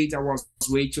of weight. I was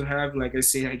way too heavy. Like I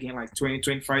said, I gained like 20,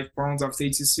 25 pounds after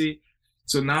ATC.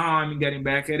 So now I'm getting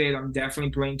back at it. I'm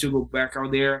definitely planning to go back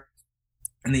out there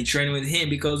and then train with him,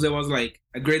 because it was like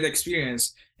a great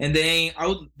experience. And then I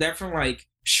would definitely like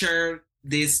share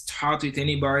this thought with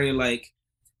anybody, like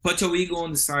put your ego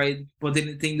on the side, put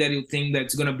anything that you think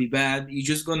that's gonna be bad. You're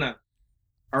just gonna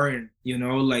earn,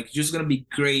 like just gonna be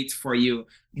great for you.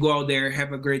 Go out there,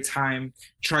 have a great time,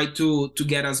 try to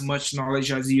get as much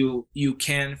knowledge as you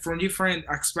can from different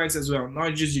aspects as well,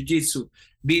 not just jiu-jitsu,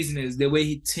 business, the way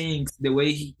he thinks, the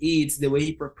way he eats, the way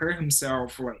he prepares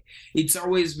himself. Like it's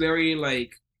always very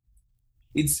like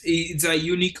it's a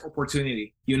unique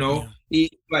opportunity,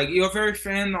 like you're a very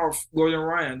fan of Gordon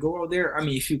Ryan, go out there. I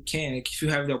mean, if you can, if you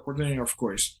have the opportunity, of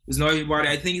course. It's not everybody.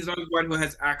 I think it's not everybody who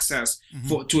has access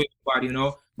to everybody,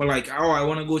 but like, I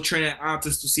want to go train at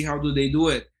artists to see how do they do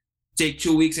it. Take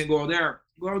 2 weeks and go out there,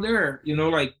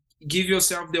 like give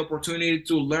yourself the opportunity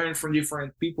to learn from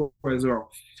different people as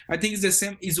well. I think it's the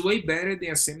same. It's way better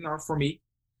than a seminar for me.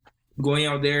 Going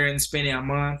out there and spending a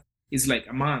month is like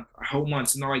a whole month.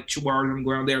 It's not like 2 hours. I'm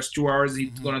going out there. It's 2 hours.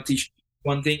 He's gonna teach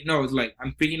one thing. No, it's like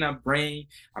I'm picking up brain,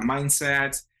 a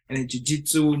mindset, and then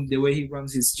jiu-jitsu, the way he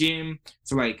runs his gym.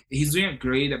 So like he's doing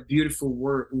a beautiful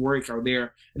work out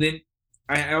there. And then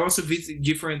I also visit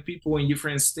different people in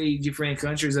different states, different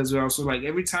countries as well. So like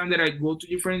every time that I go to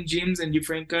different gyms in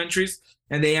different countries,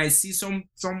 and then I see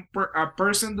a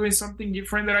person doing something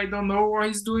different that I don't know what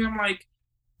he's doing, I'm like,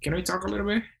 can we talk a little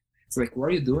bit? It's like, what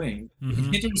are you doing?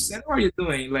 You need to understand what you're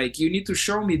doing. Like, you need to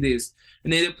show me this.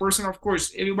 And then the person, of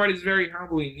course, everybody's very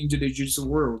humble into the jiu-jitsu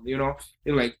world,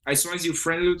 They're like, as long as you're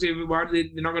friendly to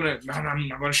everybody, they're not going to, no, I'm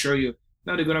not going to show you.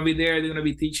 No, they're going to be there. They're going to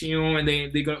be teaching you, and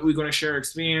then we're going to share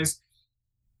experience.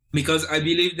 Because I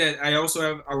believe that I also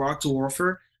have a lot to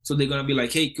offer. So they're going to be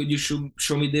like, hey, could you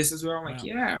show me this as well? I'm like,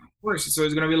 yeah, of course. So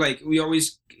it's going to be like, we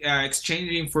always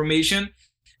exchange information,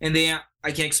 and then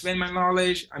I can expand my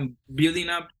knowledge. I'm building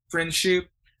up friendship,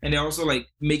 and they're also like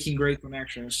making great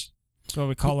connections. That's what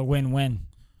we call a win-win.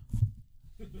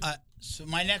 So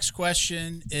my next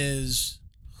question is,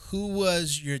 who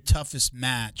was your toughest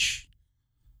match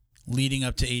leading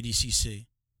up to ADCC?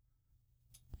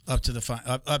 Up to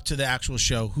the actual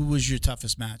show, who was your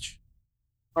toughest match?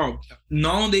 Oh,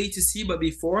 not on the ATC, but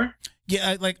before?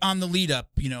 Yeah, like on the lead up,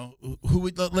 who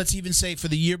would, let's even say for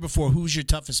the year before, who was your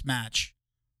toughest match?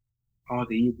 Oh,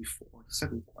 the year before. That's a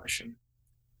good question.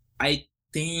 I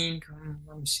think,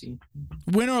 let me see.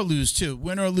 Win or lose, too.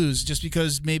 Win or lose, just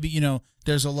because maybe,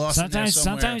 there's a loss in there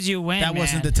somewhere. Sometimes you win, that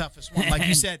wasn't the toughest one. Like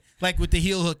you said, like with the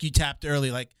heel hook you tapped early,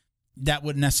 like that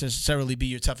wouldn't necessarily be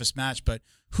your toughest match, but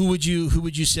who would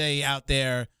you say out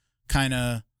there kind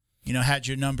of, had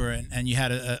your number and you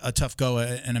had a tough go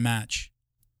in a match?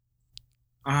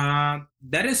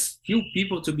 That is few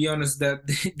people, to be honest, that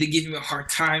they give me a hard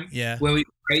time when we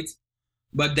fight.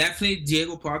 But definitely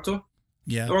Diego Pato.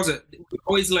 Yeah.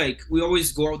 We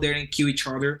always go out there and kill each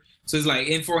other. So it's like,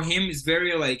 and for him, it's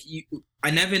very like,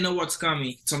 I never know what's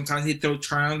coming. Sometimes he throw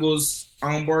triangles,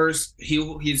 armbars,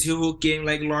 his heel hook game,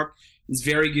 leg lock is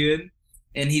very good.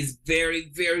 And he's very,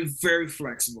 very, very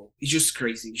flexible. It's just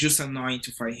crazy. It's just annoying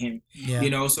to fight him.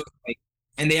 Yeah. So like,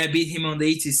 and then I beat him on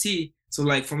the ATC. So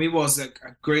like for me, it was a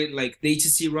great, like the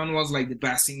ATC run was like the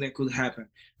best thing that could happen.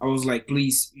 I was like,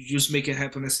 please, just make it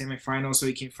happen in the semifinal so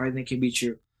he can fight and can beat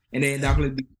you. And then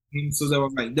definitely beat him. So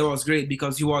that was great,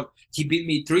 because he beat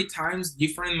me 3 times,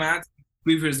 different match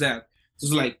previous that. So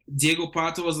it's like Diego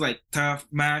Pato was like tough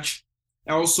match.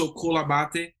 Also Cole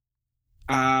Abate.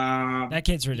 That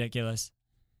kid's ridiculous.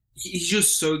 He's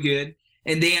just so good.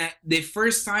 And then the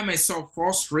first time I saw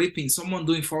someone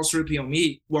doing false ripping on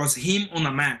me, was him on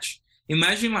a match.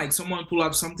 Imagine like someone pull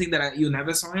up something that you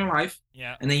never saw in your life.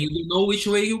 Yeah. And then you don't know which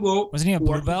way you go. Wasn't he a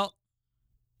blue belt?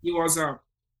 He was a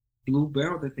blue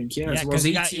belt, I think. Yes. Yeah, because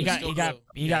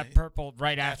he got purple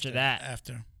right after that.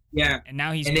 Yeah. And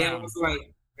now he's brown. Then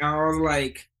I was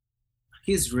like,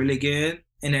 he's really good,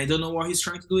 and I don't know what he's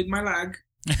trying to do with my leg.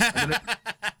 Yeah.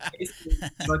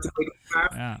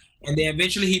 And then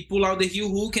eventually he pulled out the heel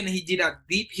hook, and he did a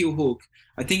deep heel hook.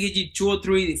 I think he did 2 or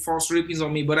 3 false rippings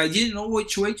on me, but I didn't know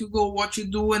which way to go, what to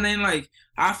do. And then like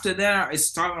after that, I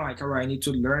started like, all right, I need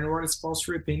to learn what is false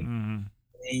ripping. Mm-hmm.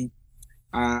 And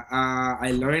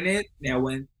I learned it, and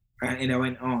I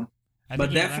went on.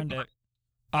 But definitely,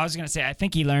 I was gonna say, I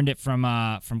think he learned it from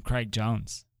Craig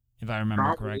Jones, if I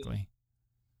remember correctly.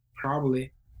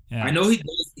 Probably. Yeah. I know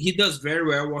he does very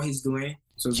well what he's doing.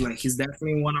 So it's like he's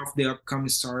definitely one of the upcoming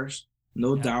stars,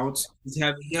 no doubt. He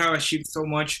have achieved so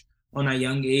much on a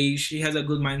young age. He has a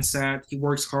good mindset. He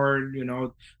works hard,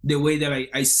 the way that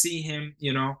I see him,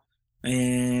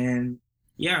 and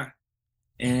yeah.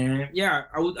 And yeah,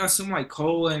 I would assume like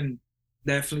Cole and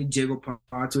definitely Diego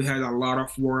Pato. We had a lot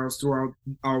of worlds throughout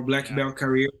our black belt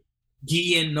career.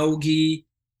 Gi and no gi.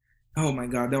 Oh my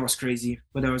God, that was crazy,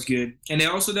 but that was good. And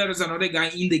then also there is another guy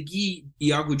in the gi,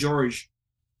 Iago Jorge.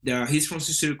 He's from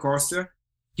Cicero Costa.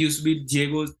 He used to be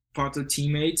Diego Pato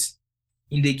teammates.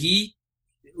 In the gi,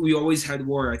 we always had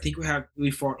war. I think we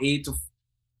fought 8 to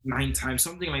 9 times,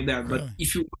 something like that. But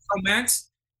if you come max,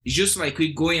 it's just like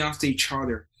we going after each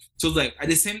other. So like at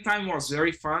the same time, it was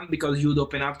very fun because you would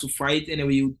open up to fight and then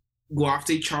we would go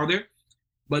after each other.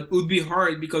 But it would be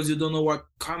hard because you don't know what's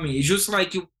coming. It's just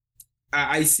like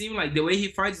I seem like the way he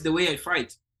fights, the way I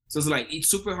fight. So it's like it's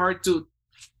super hard to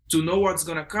know what's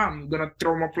gonna come. You're gonna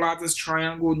throw omoplatas,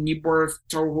 triangle, knee birth,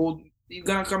 toe hold. It's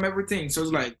gonna come everything. So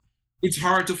it's like it's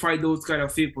hard to fight those kind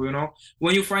of people,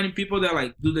 When you find people that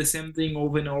like do the same thing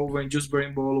over and over and just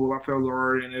bring ball, lapel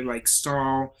guard, and they like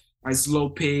stall a slow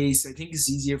pace, I think it's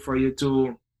easier for you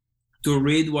to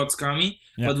read what's coming.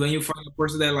 Yeah. But when you find a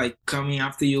person that like coming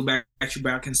after you back to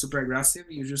back and super aggressive,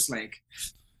 you're just like,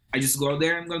 I just go out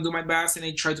there, I'm gonna do my best, and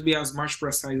I try to be as much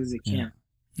precise as I can.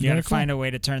 You gotta find a way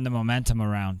to turn the momentum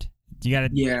around.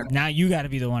 Now you gotta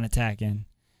be the one attacking.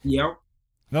 Yep.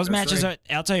 Those matches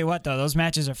I'll tell you what though, those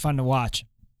matches are fun to watch.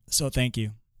 So thank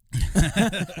you.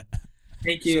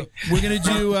 Thank you. So we're gonna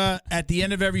do at the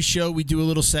end of every show, we do a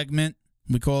little segment.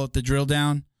 We call it the drill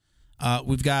down.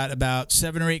 We've got about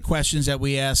 7 or 8 questions that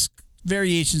we ask,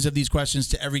 variations of these questions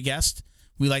to every guest.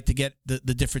 We like to get the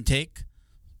different take.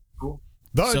 Cool.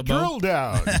 The drill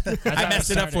down. I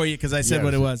messed it up for you because I said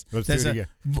what it was. Let's do it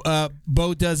again.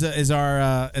 Bo is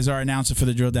our announcer for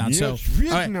the drill down. Yes,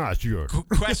 so not sure.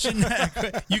 Question,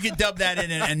 you can dub that in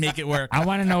and make it work. I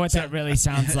want to know what that really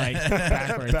sounds like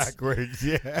backwards. Backwards,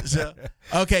 yeah.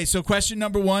 Okay, so question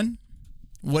number 1: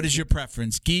 what is your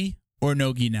preference, gi or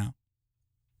no gi now?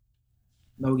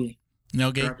 No gi.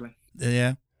 No gi.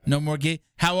 Yeah. No more gi.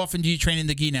 How often do you train in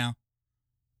the gi now?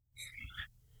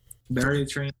 Barely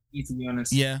train, to be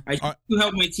honest. Yeah. I try to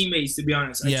help my teammates, to be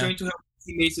honest. I try to help my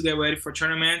teammates to get ready for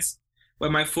tournaments.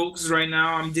 But my focus right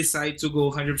now, I'm decided to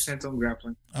go 100% on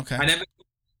grappling. Okay.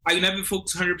 I never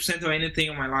focus 100% on anything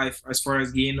in my life as far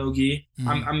as gi and no gi.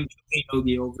 I'm doing no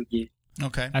gi over gi.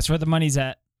 Okay. That's where the money's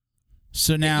at.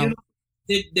 So now,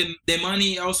 the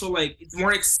money also, like, it's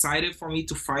more excited for me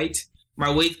to fight. My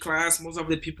weight class, most of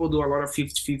the people do a lot of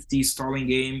 50-50 stalling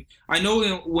game. I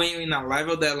know when you're in a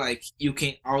level that like you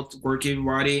can outwork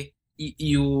everybody,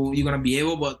 you're gonna be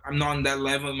able, but I'm not on that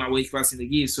level in my weight class in the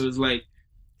gi. So it's like,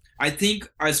 I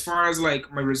think as far as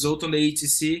like my result on the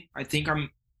ATC, I think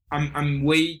I'm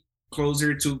way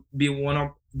closer to being one of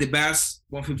the best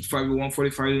 155 or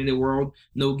 145 in the world,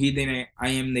 no gi, than I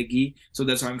am the gi. So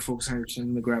that's why I'm focused 100%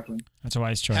 on the grappling. That's a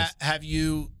wise choice.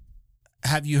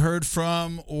 Have you heard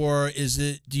from, or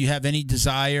do you have any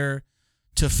desire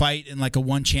to fight in like a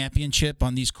one championship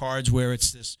on these cards where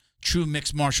it's this true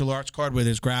mixed martial arts card where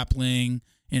there's grappling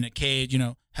in a cage?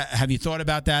 Have you thought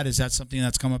about that? Is that something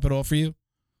that's come up at all for you?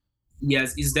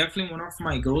 Yes, it's definitely one of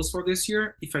my goals for this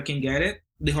year, if I can get it.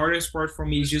 The hardest part for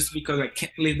me is just because I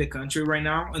can't leave the country right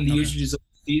now, and the usually is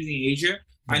in Asia.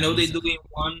 I know they're doing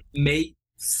one May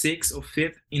 6th or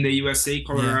 5th in the USA,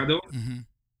 Colorado. Yeah. Mm-hmm.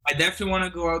 I definitely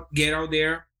want to get out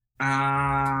there.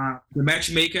 The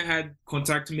matchmaker had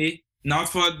contacted me, not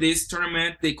for this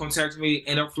tournament. They contacted me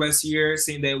end of last year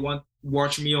saying they want to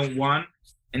watch me on one,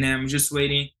 and then I'm just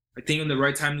waiting. I think when the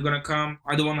right time is gonna come.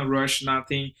 I don't want to rush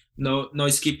nothing. No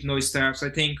skip, no steps.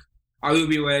 I think I will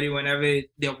be ready whenever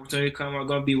the opportunity comes. I'm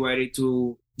gonna be ready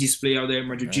to display out there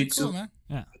my jiu-jitsu. Cool, man.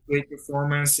 Yeah. Great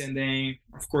performance, and then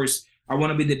of course I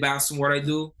want to be the best in what I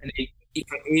do, and if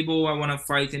I'm able, I want to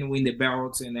fight and win the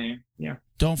belt, and then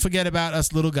Don't forget about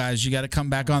us little guys. You got to come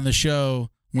back on the show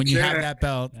when you have that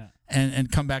belt and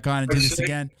come back on and do this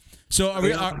again. So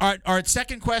our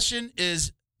second question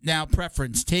is now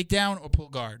preference: takedown or pull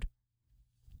guard?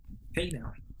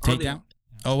 Takedown. Takedown.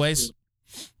 Always.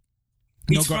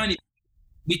 It's funny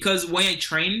because when I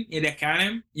train in the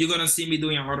academy, you're gonna see me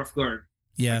doing a lot of guard.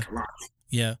 Yeah. Like a lot.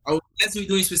 Yeah. Unless we're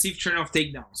doing specific training of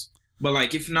takedowns. But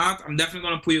like if not, I'm definitely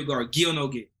gonna put you guard, gi or no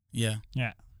gi. Yeah.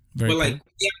 Yeah. Very but like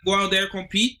go out there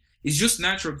compete, it's just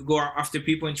natural to go after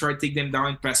people and try to take them down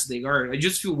and pass the guard. I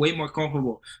just feel way more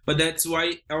comfortable. But that's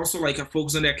why also like I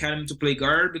focus on the academy to play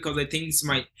guard, because I think it's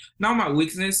not my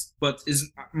weakness, but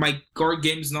is my guard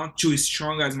game is not too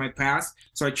strong as my past.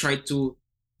 So I try to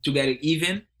get it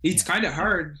even. It's kind of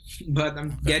hard, but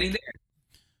I'm getting there.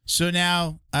 So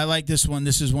now I like this one.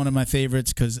 This is one of my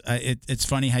favorites because it's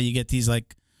funny how you get these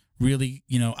like really,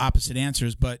 opposite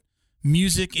answers. But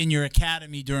music in your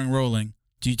academy during rolling,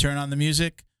 do you turn on the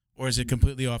music or is it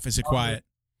completely off? Is it quiet?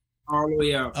 All the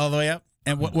way up. All the way up.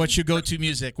 And what's your go-to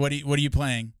music? What are you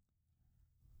playing?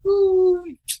 Ooh.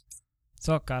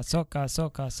 Soca.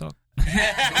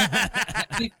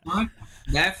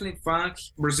 Definitely funk,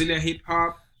 Brazilian hip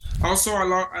hop. Also,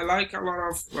 I like a lot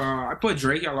of. I put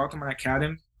Drake a lot in my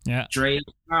academy. Yeah. Drake.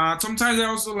 Sometimes I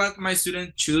also let my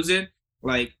students choose it.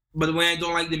 Like, but when I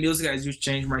don't like the music, I just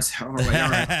change myself. I'm like, all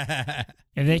right.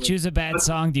 If they choose a bad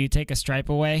song, do you take a stripe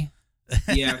away?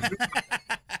 Yeah.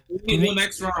 We go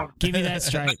next round. Give me that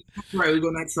stripe. Right, we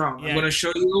go next round. Yeah. I'm gonna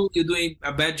show you you're doing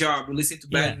a bad job. You listen to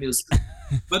bad music.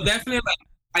 But definitely,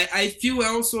 like, I feel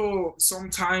also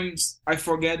sometimes I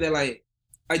forget that, like,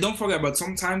 I don't forget, but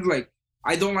sometimes, like,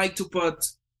 I don't like to put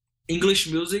English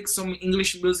music. Some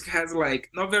English music has, like,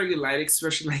 not very good lyrics,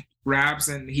 especially like raps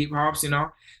and hip hops,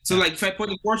 So like if I put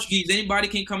in Portuguese, anybody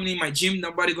can come in my gym,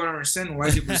 nobody gonna understand why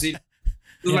is it Brazil.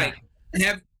 So like I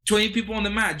have 20 people on the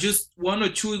mat, just one or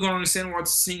two are gonna understand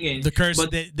what's singing. The curse,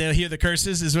 but they'll hear the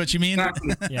curses, is what you mean?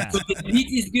 Exactly. Yeah. So the beat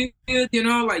is good,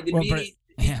 like the beat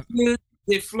is good,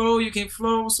 the flow, you can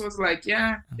flow. So it's like,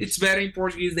 it's better in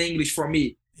Portuguese than English for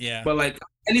me. Yeah. But like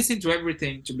I listen to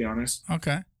everything, to be honest.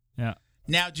 Okay. Yeah.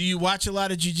 Now, do you watch a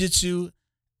lot of jiu-jitsu,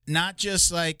 not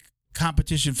just like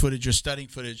competition footage or studying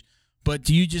footage, but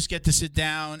do you just get to sit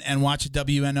down and watch a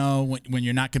WNO when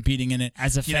you're not competing in it?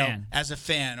 As a fan. As a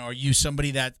fan, or you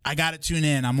somebody that, I got to tune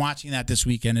in, I'm watching that this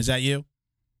weekend. Is that you?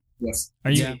 Yes.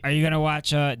 Are you going to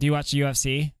watch, do you watch the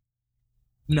UFC?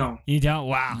 No. You don't?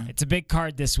 Wow. No. It's a big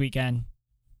card this weekend.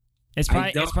 It's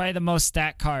probably the most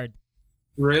stacked card.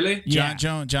 Really? Yeah.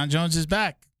 John Jones is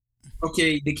back.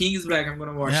 Okay, the King is back. I'm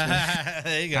gonna watch that.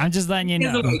 There you go. I'm just letting you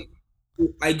know.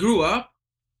 I grew up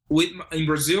in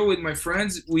Brazil with my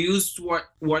friends. We used to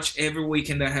watch every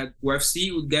weekend that had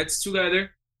UFC. We'd get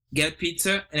together, get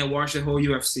pizza, and watch the whole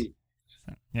UFC.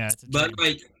 Yeah, but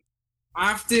like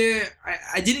after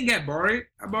I didn't get bored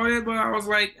about it, but I was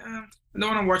like, I don't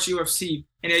want to watch UFC,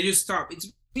 and I just stopped.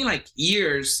 It's been like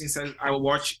years since I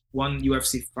watched one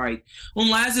UFC fight,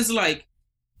 unless it's like,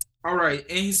 all right,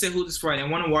 and he said who this fighting. I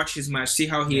want to watch his match, see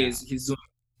how he's doing.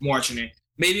 I'm watching it.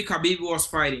 Maybe Khabib was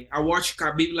fighting. I watched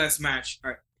Khabib last match.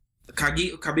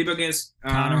 Khabib against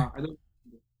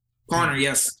Conor.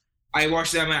 Yes, I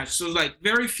watched that match. So it's like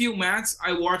very few matches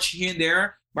I watch here and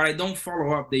there, but I don't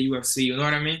follow up the UFC. You know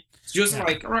what I mean? It's just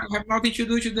like, all right, I have nothing to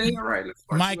do today. All right, let's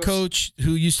watch my UFC. coach,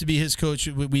 who used to be his coach,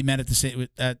 we met at the same.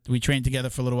 We trained together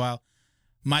for a little while.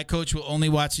 My coach will only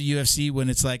watch the UFC when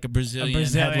it's like a Brazilian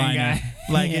headliner. Guy.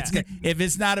 Like if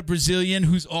it's not a Brazilian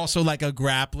who's also like a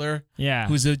grappler,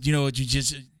 who's a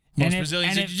jiu-jitsu. Most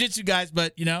Brazilians are jiu-jitsu guys,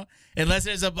 but unless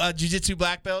there's a jiu-jitsu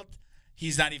black belt,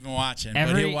 he's not even watching.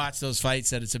 But he'll watch those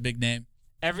fights that it's a big name.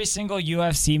 Every single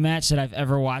UFC match that I've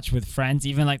ever watched with friends,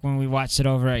 even like when we watched it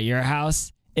over at your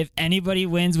house, if anybody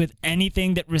wins with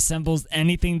anything that resembles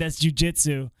anything that's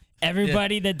jiu-jitsu,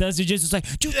 everybody that does jiu-jitsu is like,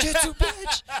 jiu-jitsu,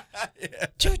 bitch!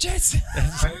 Jiu-jitsu!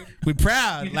 We're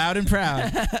proud, loud and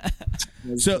proud.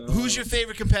 So who's your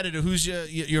favorite competitor? Who's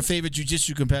your favorite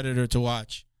jiu-jitsu competitor to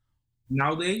watch?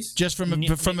 Nowadays? Just from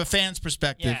a fan's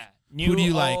perspective. Yeah. New, who do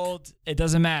you old, like? It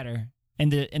doesn't matter. In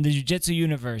the jiu-jitsu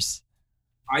universe.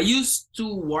 I used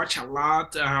to watch a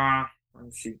lot, let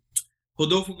me see.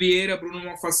 Rodolfo Vieira, Bruno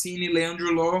Malfacini,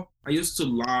 Leandro Law. I used to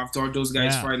love all those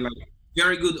guys fight, like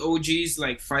very good OGs,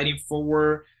 like fighting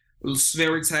forward. It was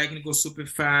very technical, super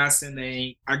fast, and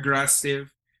then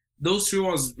aggressive. Those three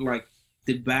was like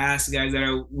the best guys that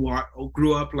I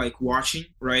grew up like watching,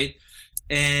 right?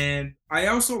 And I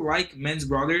also like Men's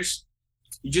Brothers,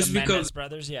 just because Mendes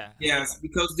brothers, yes,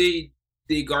 because they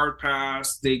guard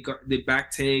pass, they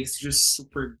back takes, just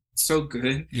so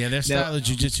good. Yeah, their style of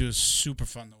jiu-jitsu is super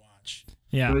fun to watch.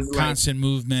 Yeah, constant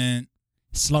movement.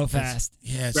 Slow, fast.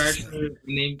 Yes.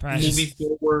 Moving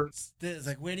forward. It's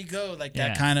like, where'd he go? Like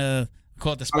that kind of,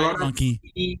 call it the spider monkey.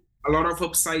 A lot of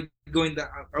upside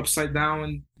down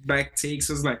and back takes.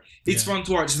 So it's like, it's fun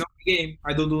to watch. It's not a game.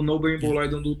 I don't do no berimbolo. I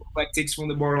don't do back takes from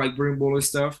the bar like berimbolo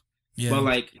stuff. Yeah. But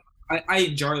like, I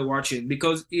enjoy watching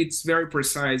because it's very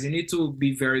precise. You need to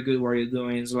be very good what you're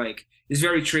doing. It's like, it's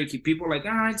very tricky. People are like,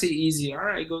 it's easy. All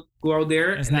right, go out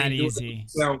there. It's not easy.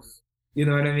 You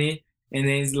know what I mean? And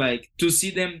then it's like, to see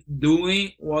them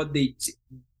doing what they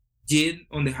did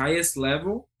on the highest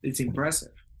level, it's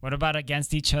impressive. What about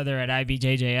against each other at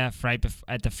IBJJF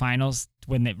at the finals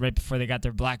right before they got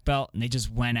their black belt and they just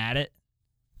went at it?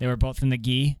 They were both in the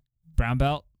gi, brown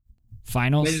belt,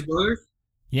 finals. Men's brothers?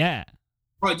 Yeah.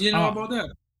 Oh, I didn't know about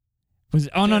that.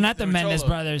 No, not the the Mendes Rotolo.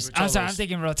 brothers. I'm sorry, I'm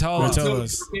thinking Rotolos.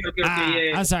 Rotolos.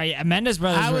 Okay, I'm sorry, Mendes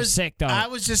brothers were sick though. I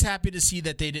was just happy to see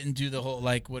that they didn't do the whole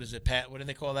like what is it, Pat? What do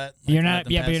they call that? Like, You're let not,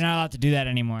 them yeah, but pass? you're not allowed to do that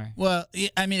anymore. Well,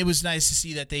 I mean, it was nice to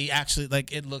see that they actually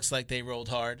like. It looks like they rolled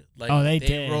hard. Like, Oh, they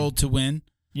did. rolled to win.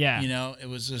 Yeah, You know, it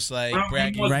was just like One of them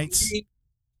bragging was rights.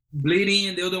 bleeding,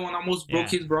 and the other one almost broke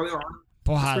his brother arm.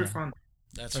 That's Porrada. very fun.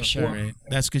 That's for for sure. sure.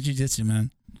 That's good jiu-jitsu,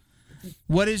 man.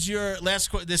 What is your last?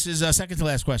 This is second to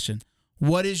last question.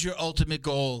 What is your ultimate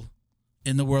goal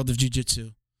in the world of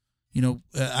jiu-jitsu? You know,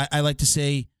 I like to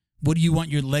say, what do you want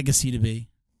your legacy to be?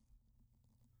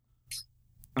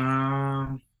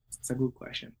 It's a good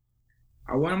question.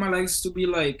 I want my legs to be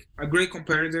like a great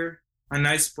competitor, a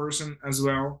nice person as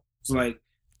well. It's like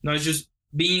not just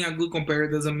being a good competitor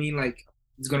doesn't mean like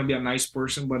it's gonna be a nice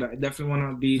person, but I definitely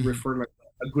want to be referred like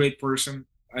a great person,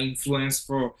 an influence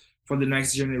for the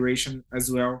next generation as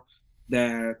well.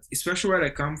 That especially where I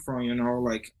come from, you know,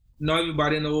 like not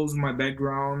everybody knows my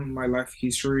background, my life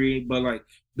history, but like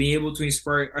being able to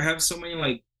inspire. I have so many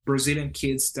like Brazilian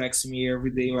kids text me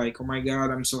every day like, "Oh my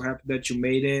God, I'm so happy that you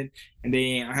made it." And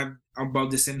then I have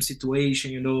about the same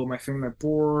situation, you know, my family are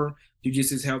poor,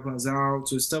 jiu-jitsu is helping us out,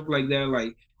 so stuff like that.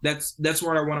 Like that's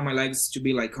what I want my legs to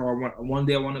be like. Oh, one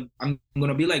day I'm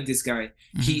gonna be like this guy.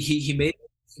 Mm-hmm. He made it.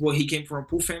 Well, he came from a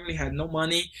poor family, had no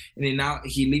money, and then now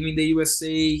he live in the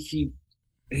USA.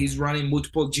 He's running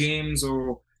multiple gyms,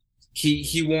 or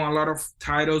he won a lot of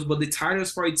titles, but the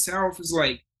titles for itself is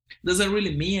like doesn't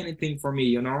really mean anything for me,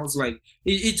 you know. It's like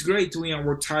it's great to win a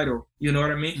world title, you know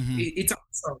what I mean? Mm-hmm. It's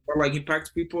awesome, but like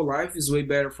impact people's life is way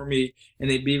better for me, and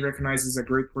they be recognized as a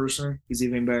great person is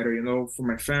even better, you know, for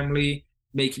my family,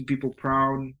 making people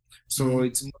proud. So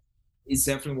it's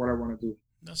definitely what I want to do.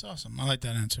 That's awesome. I like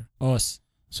that answer. Us.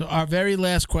 So our very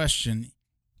last question,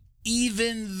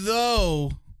 even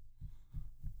though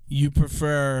you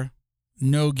prefer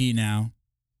no-gi now,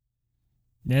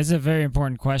 That's a very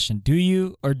important question. Do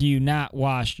you or do you not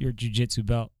wash your jiu-jitsu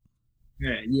belt?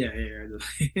 Yeah. I do.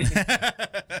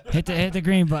 Hit the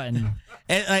green button.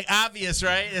 It, like obvious,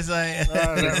 right? It's like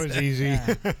That was easy.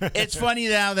 it's funny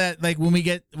now that like when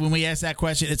we ask that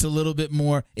question, it's a little bit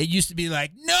more. It used to be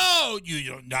like, no,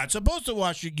 you're not supposed to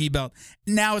wash your gi belt.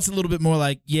 Now it's a little bit more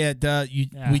like, yeah, duh.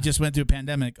 We just went through a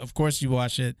pandemic. Of course you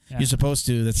wash it. Yeah. You're supposed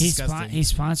to. That's disgusting. He's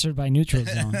sponsored by Neutral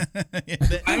Zone.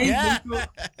 Yeah.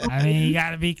 I mean, you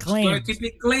gotta be clean. Gotta keep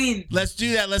it clean. Let's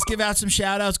do that. Let's give out some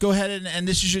shout outs. Go ahead and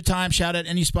this is your time. Shout out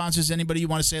any sponsors, anybody you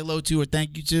want to say hello to or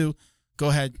thank you to. Go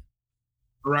ahead.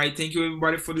 All right. Thank you,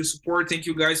 everybody, for the support. Thank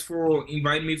you, guys, for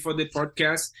inviting me for the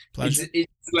podcast. Pleasure.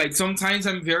 It's like sometimes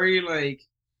I'm very like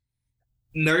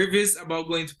nervous about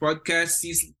going to podcasts.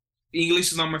 Since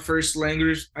English is not my first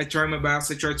language, I try my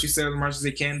best. I try to say as much as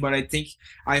I can, but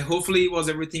I hopefully was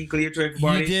everything clear to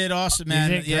everybody. You did awesome,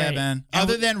 man. did Yeah, great. man.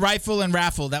 Other than rifle and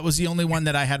raffle, that was the only one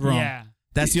that I had wrong. Yeah.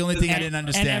 That's the only thing I didn't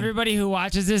understand. And everybody who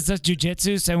watches this does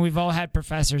jujitsu, so we've all had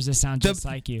professors that sound just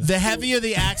like you. The heavier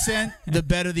the accent, the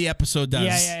better the episode does.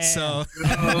 Yeah. So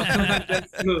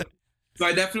That's good. So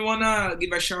I definitely want to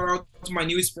give a shout out to my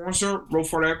new sponsor, Roll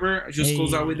Forever. I just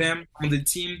closed out with them on the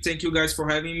team. Thank you guys for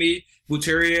having me.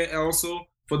 Buteria also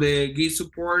for the gi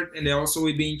support, and also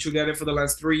we've been together for the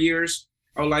last 3 years.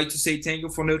 I would like to say thank you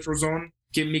for Neutral Zone.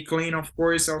 Keep me clean, of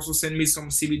course. Also send me some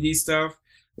CBD stuff,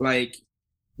 like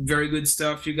very good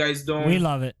stuff. You guys don't. We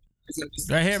love it.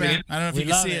 right here, man. I don't know if We you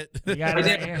can love see it. it. We got it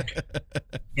right here.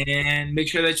 And make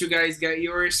sure that you guys get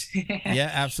yours.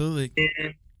 Yeah, absolutely.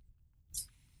 And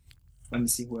let me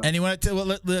see who else. Anyone?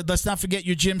 Let's not forget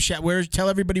your gym chat. Tell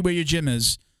everybody where your gym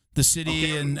is, the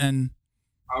city, Okay. and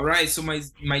All right, so my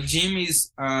gym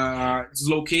is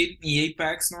located in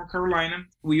Apex, North Carolina.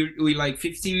 We like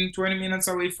 15, 20 minutes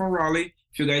away from Raleigh.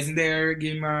 If you guys in there,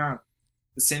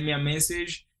 send me a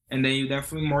message, and then you're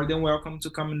definitely more than welcome to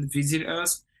come and visit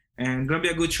us. And gonna be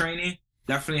a good training.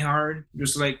 Definitely hard,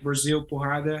 just like Brazil,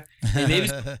 porrada. And maybe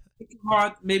it's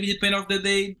hot, maybe depend of the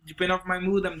day, depend of my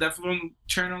mood. I'm definitely gonna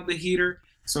turn on the heater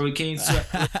so we can sweat.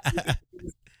 I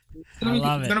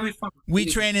love It's it. gonna be fun. we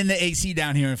train in the AC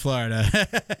down here in Florida.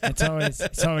 It's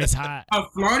always hot.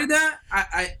 Florida,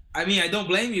 I mean, I don't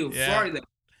blame you. Yeah. Florida,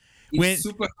 it's When-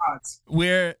 super hot.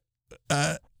 Where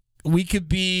we could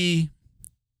be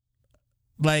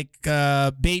like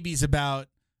babies about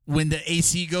when the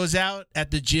AC goes out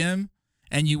at the gym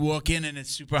and you walk in and it's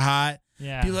super hot.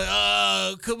 Yeah. Be like,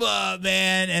 oh, come on,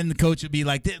 man. And the coach would be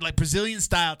like Brazilian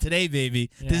style today, baby.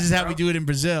 This Yeah. is how we do it in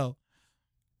Brazil.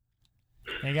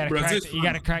 You gotta Brazil's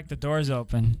crack the doors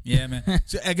open. Yeah, man.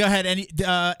 So go ahead.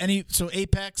 So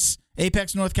Apex,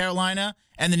 North Carolina,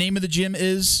 and the name of the gym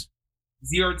is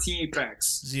ZR Team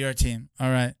Apex. ZR Team.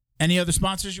 All right. Any other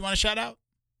sponsors you want to shout out?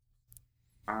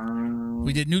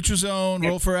 We did Neutral Zone,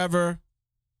 Roll Forever.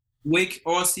 Wake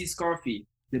Oasis Coffee,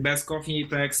 the best coffee in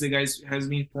Apex. The guys has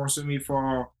been sponsoring me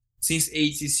since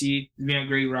ATC. It's been a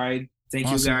great ride. Thank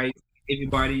you guys,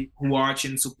 everybody who watch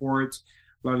and support.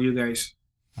 Love you guys.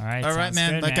 All right,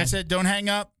 man. Good, like I said, don't hang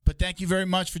up. But thank you very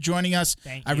much for joining us.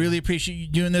 I really appreciate you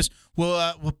doing this.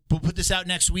 We'll put this out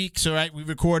next week. So we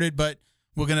recorded, but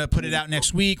we're gonna put it out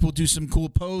next week. We'll do some cool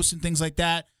posts and things like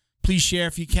that. Please share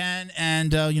if you can,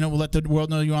 and we'll let the world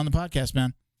know you're on the podcast,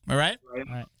 man. All right.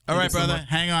 All right, brother. So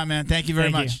hang on, man. Thank you very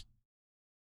much.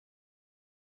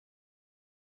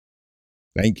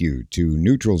 Thank you to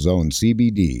Neutral Zone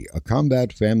CBD, a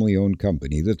Combat family-owned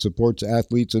company that supports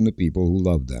athletes and the people who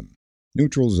love them.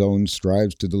 Neutral Zone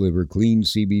strives to deliver clean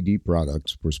CBD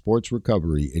products for sports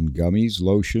recovery in gummies,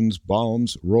 lotions,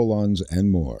 balms, roll-ons,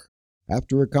 and more.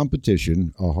 After a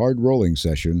competition, a hard rolling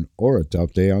session, or a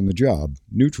tough day on the job,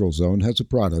 Neutral Zone has a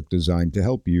product designed to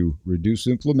help you reduce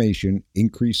inflammation,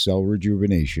 increase cell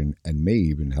rejuvenation, and may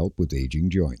even help with aging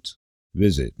joints.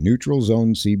 Visit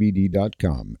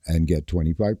NeutralZoneCBD.com and get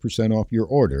 25% off your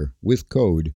order with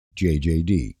code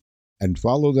JJD. And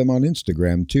follow them on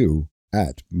Instagram too,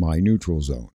 at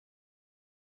MyNeutralZone.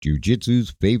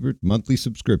 Jiu-Jitsu's favorite monthly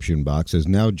subscription box has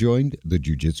now joined the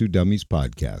Jiu-Jitsu Dummies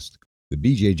podcast. The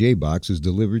BJJ box is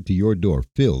delivered to your door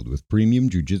filled with premium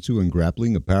jiu-jitsu and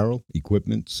grappling apparel,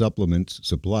 equipment, supplements,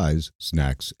 supplies,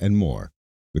 snacks, and more.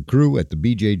 The crew at the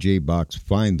BJJ box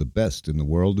find the best in the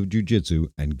world of jiu-jitsu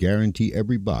and guarantee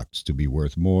every box to be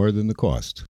worth more than the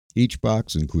cost. Each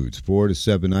box includes 4 to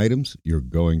 7 items you're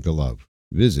going to love.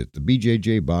 Visit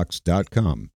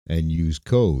thebjjbox.com and use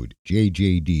code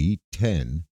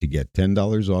JJD10 to get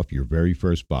 $10 off your very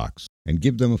first box. And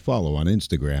give them a follow on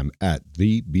Instagram at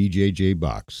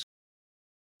TheBJJBox.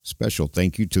 Special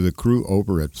thank you to the crew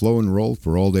over at Flow and Roll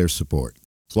for all their support.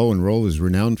 Flow and Roll is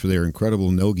renowned for their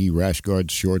incredible Nogi rash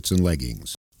guards, shorts, and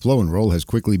leggings. Flow and Roll has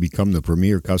quickly become the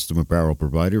premier custom apparel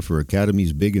provider for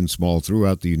academies big and small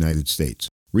throughout the United States.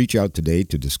 Reach out today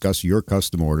to discuss your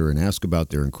custom order and ask about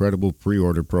their incredible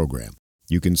pre-order program.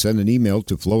 You can send an email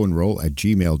to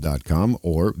flowandroll@gmail.com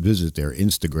or visit their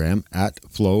Instagram at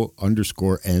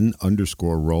flow_n_roll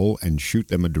and shoot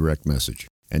them a direct message.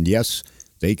 And yes,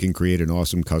 they can create an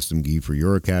awesome custom gi for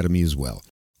your academy as well.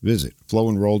 Visit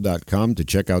flowandroll.com to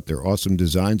check out their awesome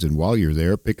designs, and while you're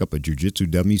there, pick up a Jiu-Jitsu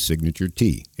Dummy signature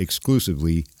tee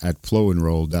exclusively at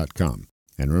flowandroll.com.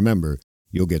 And remember,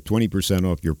 you'll get 20%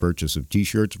 off your purchase of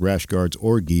t-shirts, rash guards,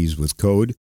 or gis with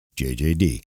code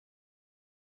JJD.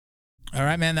 All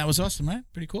right, man. That was awesome, right?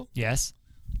 Pretty cool. Yes.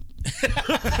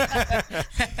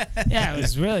 Yeah, it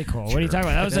was really cool. What are you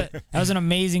talking about? That was an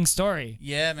amazing story.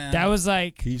 Yeah, man. That was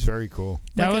like he's very cool.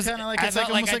 That was kind of like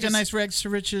almost like a nice rags to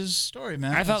riches story,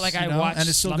 man. I felt like I watched, and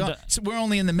it's still going. So we're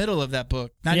only in the middle of that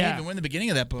book. Not even. We're in the beginning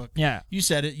of that book. Yeah. You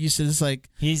said it. You said it's like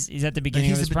he's at the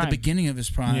beginning of his prime. He's at the beginning of his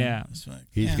prime. Yeah. Like,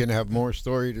 he's gonna have more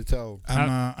story to tell.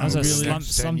 I was a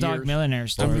Slumdog Millionaire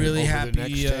story. I'm really happy. Over the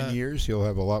next 10 years, he'll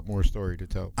have a lot more story to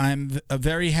tell. I'm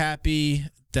very happy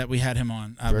that we had him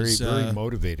on. Very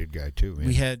motivated guy too,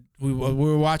 man. We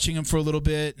were watching him for a little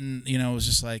bit, and it was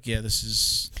just like, yeah, this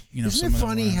is Isn't it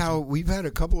funny how we've had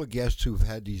a couple of guests who've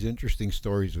had these interesting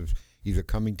stories of either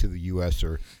coming to the U.S.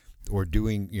 or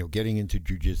doing, getting into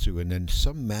jiu-jitsu, and then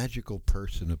some magical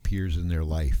person appears in their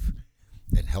life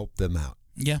and help them out.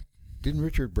 Yeah. Didn't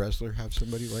Richard Bressler have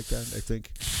somebody like that? I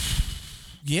think.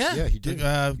 Yeah, he did.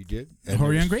 He did.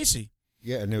 Horion Gracie.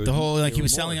 Yeah, and the whole he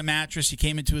was selling a mattress. He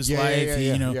came into his life.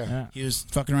 He was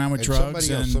fucking around with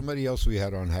drugs. Somebody else we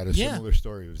had on had a similar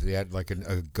story. They had like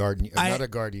a guardian, not a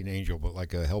guardian angel, but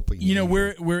like a helping. Angel.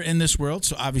 We're in this world,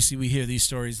 so obviously we hear these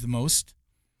stories the most.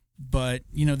 But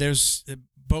there's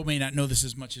Bo may not know this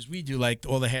as much as we do. Like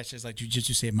all the hashtags, like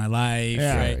Jiu-Jitsu saved my life,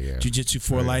 right? Yeah. Jiu-Jitsu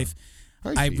for life.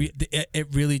 It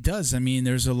really does. I mean,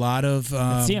 there's a lot of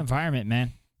it's the environment,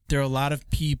 man. There are a lot of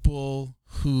people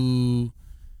who.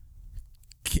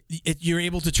 You're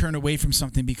able to turn away from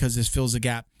something because this fills a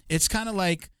gap. It's kind of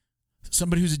like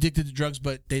somebody who's addicted to drugs,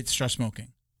 but they start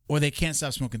smoking, or they can't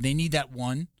stop smoking. They need that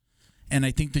one, and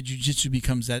I think the jiu-jitsu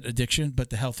becomes that addiction,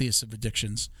 but the healthiest of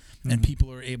addictions. Mm-hmm. And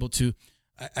people are able to.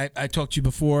 I talked to you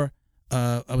before.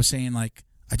 I was saying I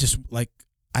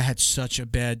had such a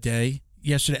bad day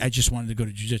yesterday. I just wanted to go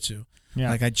to jiu-jitsu.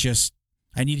 Yeah.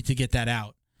 I needed to get that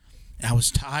out. I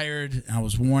was tired. I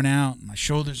was worn out. My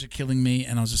shoulders are killing me,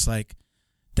 and I was just like.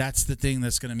 That's the thing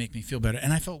that's going to make me feel better.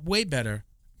 And I felt way better.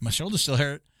 My shoulders still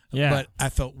hurt, but I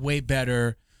felt way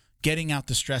better getting out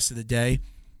the stress of the day.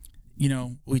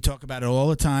 We talk about it all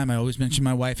the time. I always mention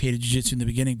my wife hated jiu-jitsu in the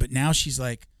beginning, but now she's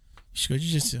like, you should go to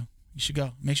jiu-jitsu. You should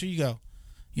go. Make sure you go.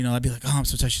 I'd be like, oh, I'm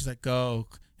so tired. She's like, go.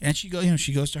 And she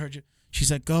goes to her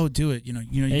she's like, "Go do it."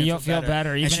 You'll feel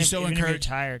better. Even and she's if, so even if you're encouraged.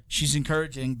 tired. She's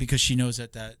encouraging because she knows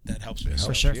that helps me.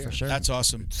 For sure. That's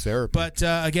awesome. It's therapy. But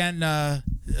again,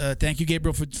 thank you,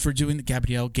 Gabriel, for doing the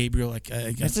Gabriel. Like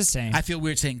It's the same. I feel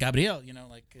weird saying Gabriel.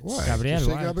 Like it's, Why? Gabriel, Just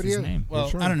say why? It's his Gabriel. name. well,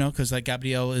 What's wrong? I don't know because like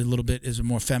Gabriel a little bit is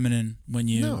more feminine when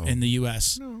you No. in the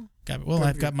U.S. No.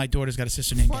 I've got my daughter's got a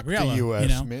sister named Fuck Gabriella. the U.S., you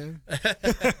know? man.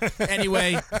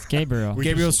 Anyway, It's Gabriel. We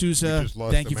Gabriel just- Sousa, we just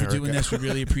lost thank you for doing America. this. We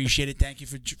really appreciate it. Thank you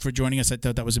for joining us. I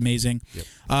thought that was amazing.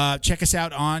 Yep. Check us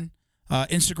out on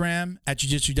Instagram at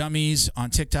Jiu-Jitsu Dummies, on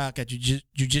TikTok at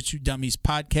Jiu-Jitsu Dummies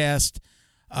Podcast.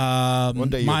 One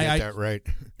day you'll get that right.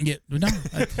 Yeah, no,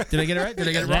 did I get it right? Did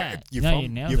I get it Yeah. right? No, you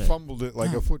nailed you it. fumbled it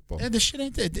like a football. The shit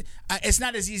ain't. It's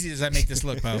not as easy as I make this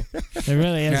look, Bo. It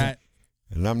really isn't. Right.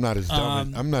 And I'm not as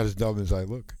dumb as I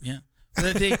look. Yeah.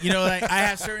 But the thing, like I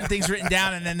have certain things written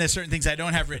down, and then there's certain things I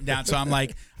don't have written down. So I'm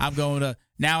like, I'm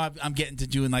getting to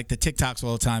doing like the TikToks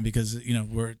all the time because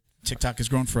TikTok has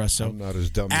grown for us. So I'm not as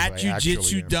dumb at as I actually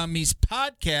Jiu-Jitsu am. Dummies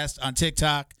Podcast on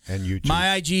TikTok. And YouTube.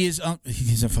 My IG is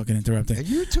he's a fucking interrupting. And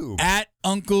YouTube. At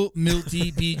Uncle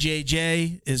Milty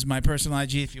BJJ is my personal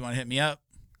IG if you want to hit me up.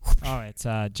 Oh, it's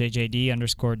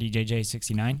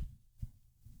JJD_DJJ69.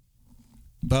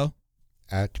 Bo?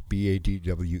 At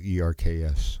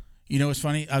BADWERKS. You know what's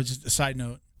funny? I was just a side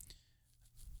note.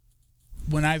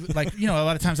 When I a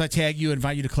lot of times I tag you,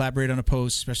 invite you to collaborate on a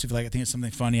post, especially if I think it's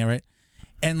something funny, all right?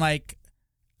 And like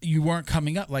you weren't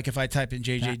coming up. Like if I type in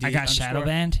JJD, I got shadow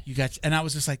banned. You got, and I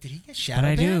was just like, did he get shadow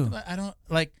What'd I banned? do? I don't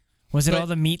like. Was it but all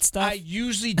the meat stuff? I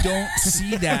usually don't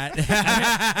see that.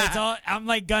 It's all. I'm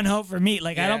like gun ho for meat.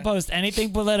 Like I don't post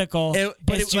anything political.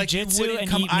 But it's like, jujitsu wouldn't and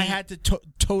come, eat I meat. had to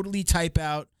totally type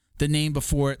out the name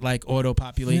before it like auto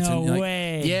populates. No and, like,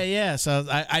 way. Yeah. So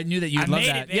I knew that you'd I love made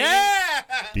that. it, baby. Yeah.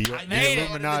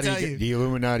 The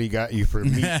Illuminati got you for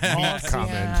meat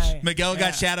comments. Miguel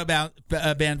got shadow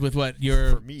banned with what?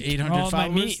 Your meat. 800 Oh, my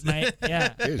followers? meat,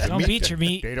 yeah. Here's a Don't meat beat thing. your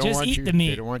meat. They don't Just want eat you, the meat.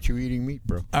 They don't want you eating meat,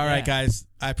 bro. All right, Yeah. guys.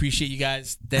 I appreciate you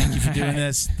guys. Thank you for doing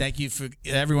this. Thank you for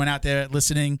everyone out there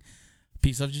listening.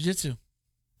 Peace, love, jiu-jitsu.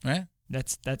 Right?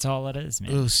 That's all it is,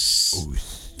 man.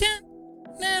 Oos.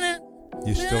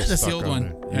 You're still That's stuck the old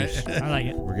on one. it. I like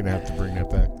it. We're going to have to bring that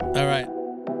back. All right.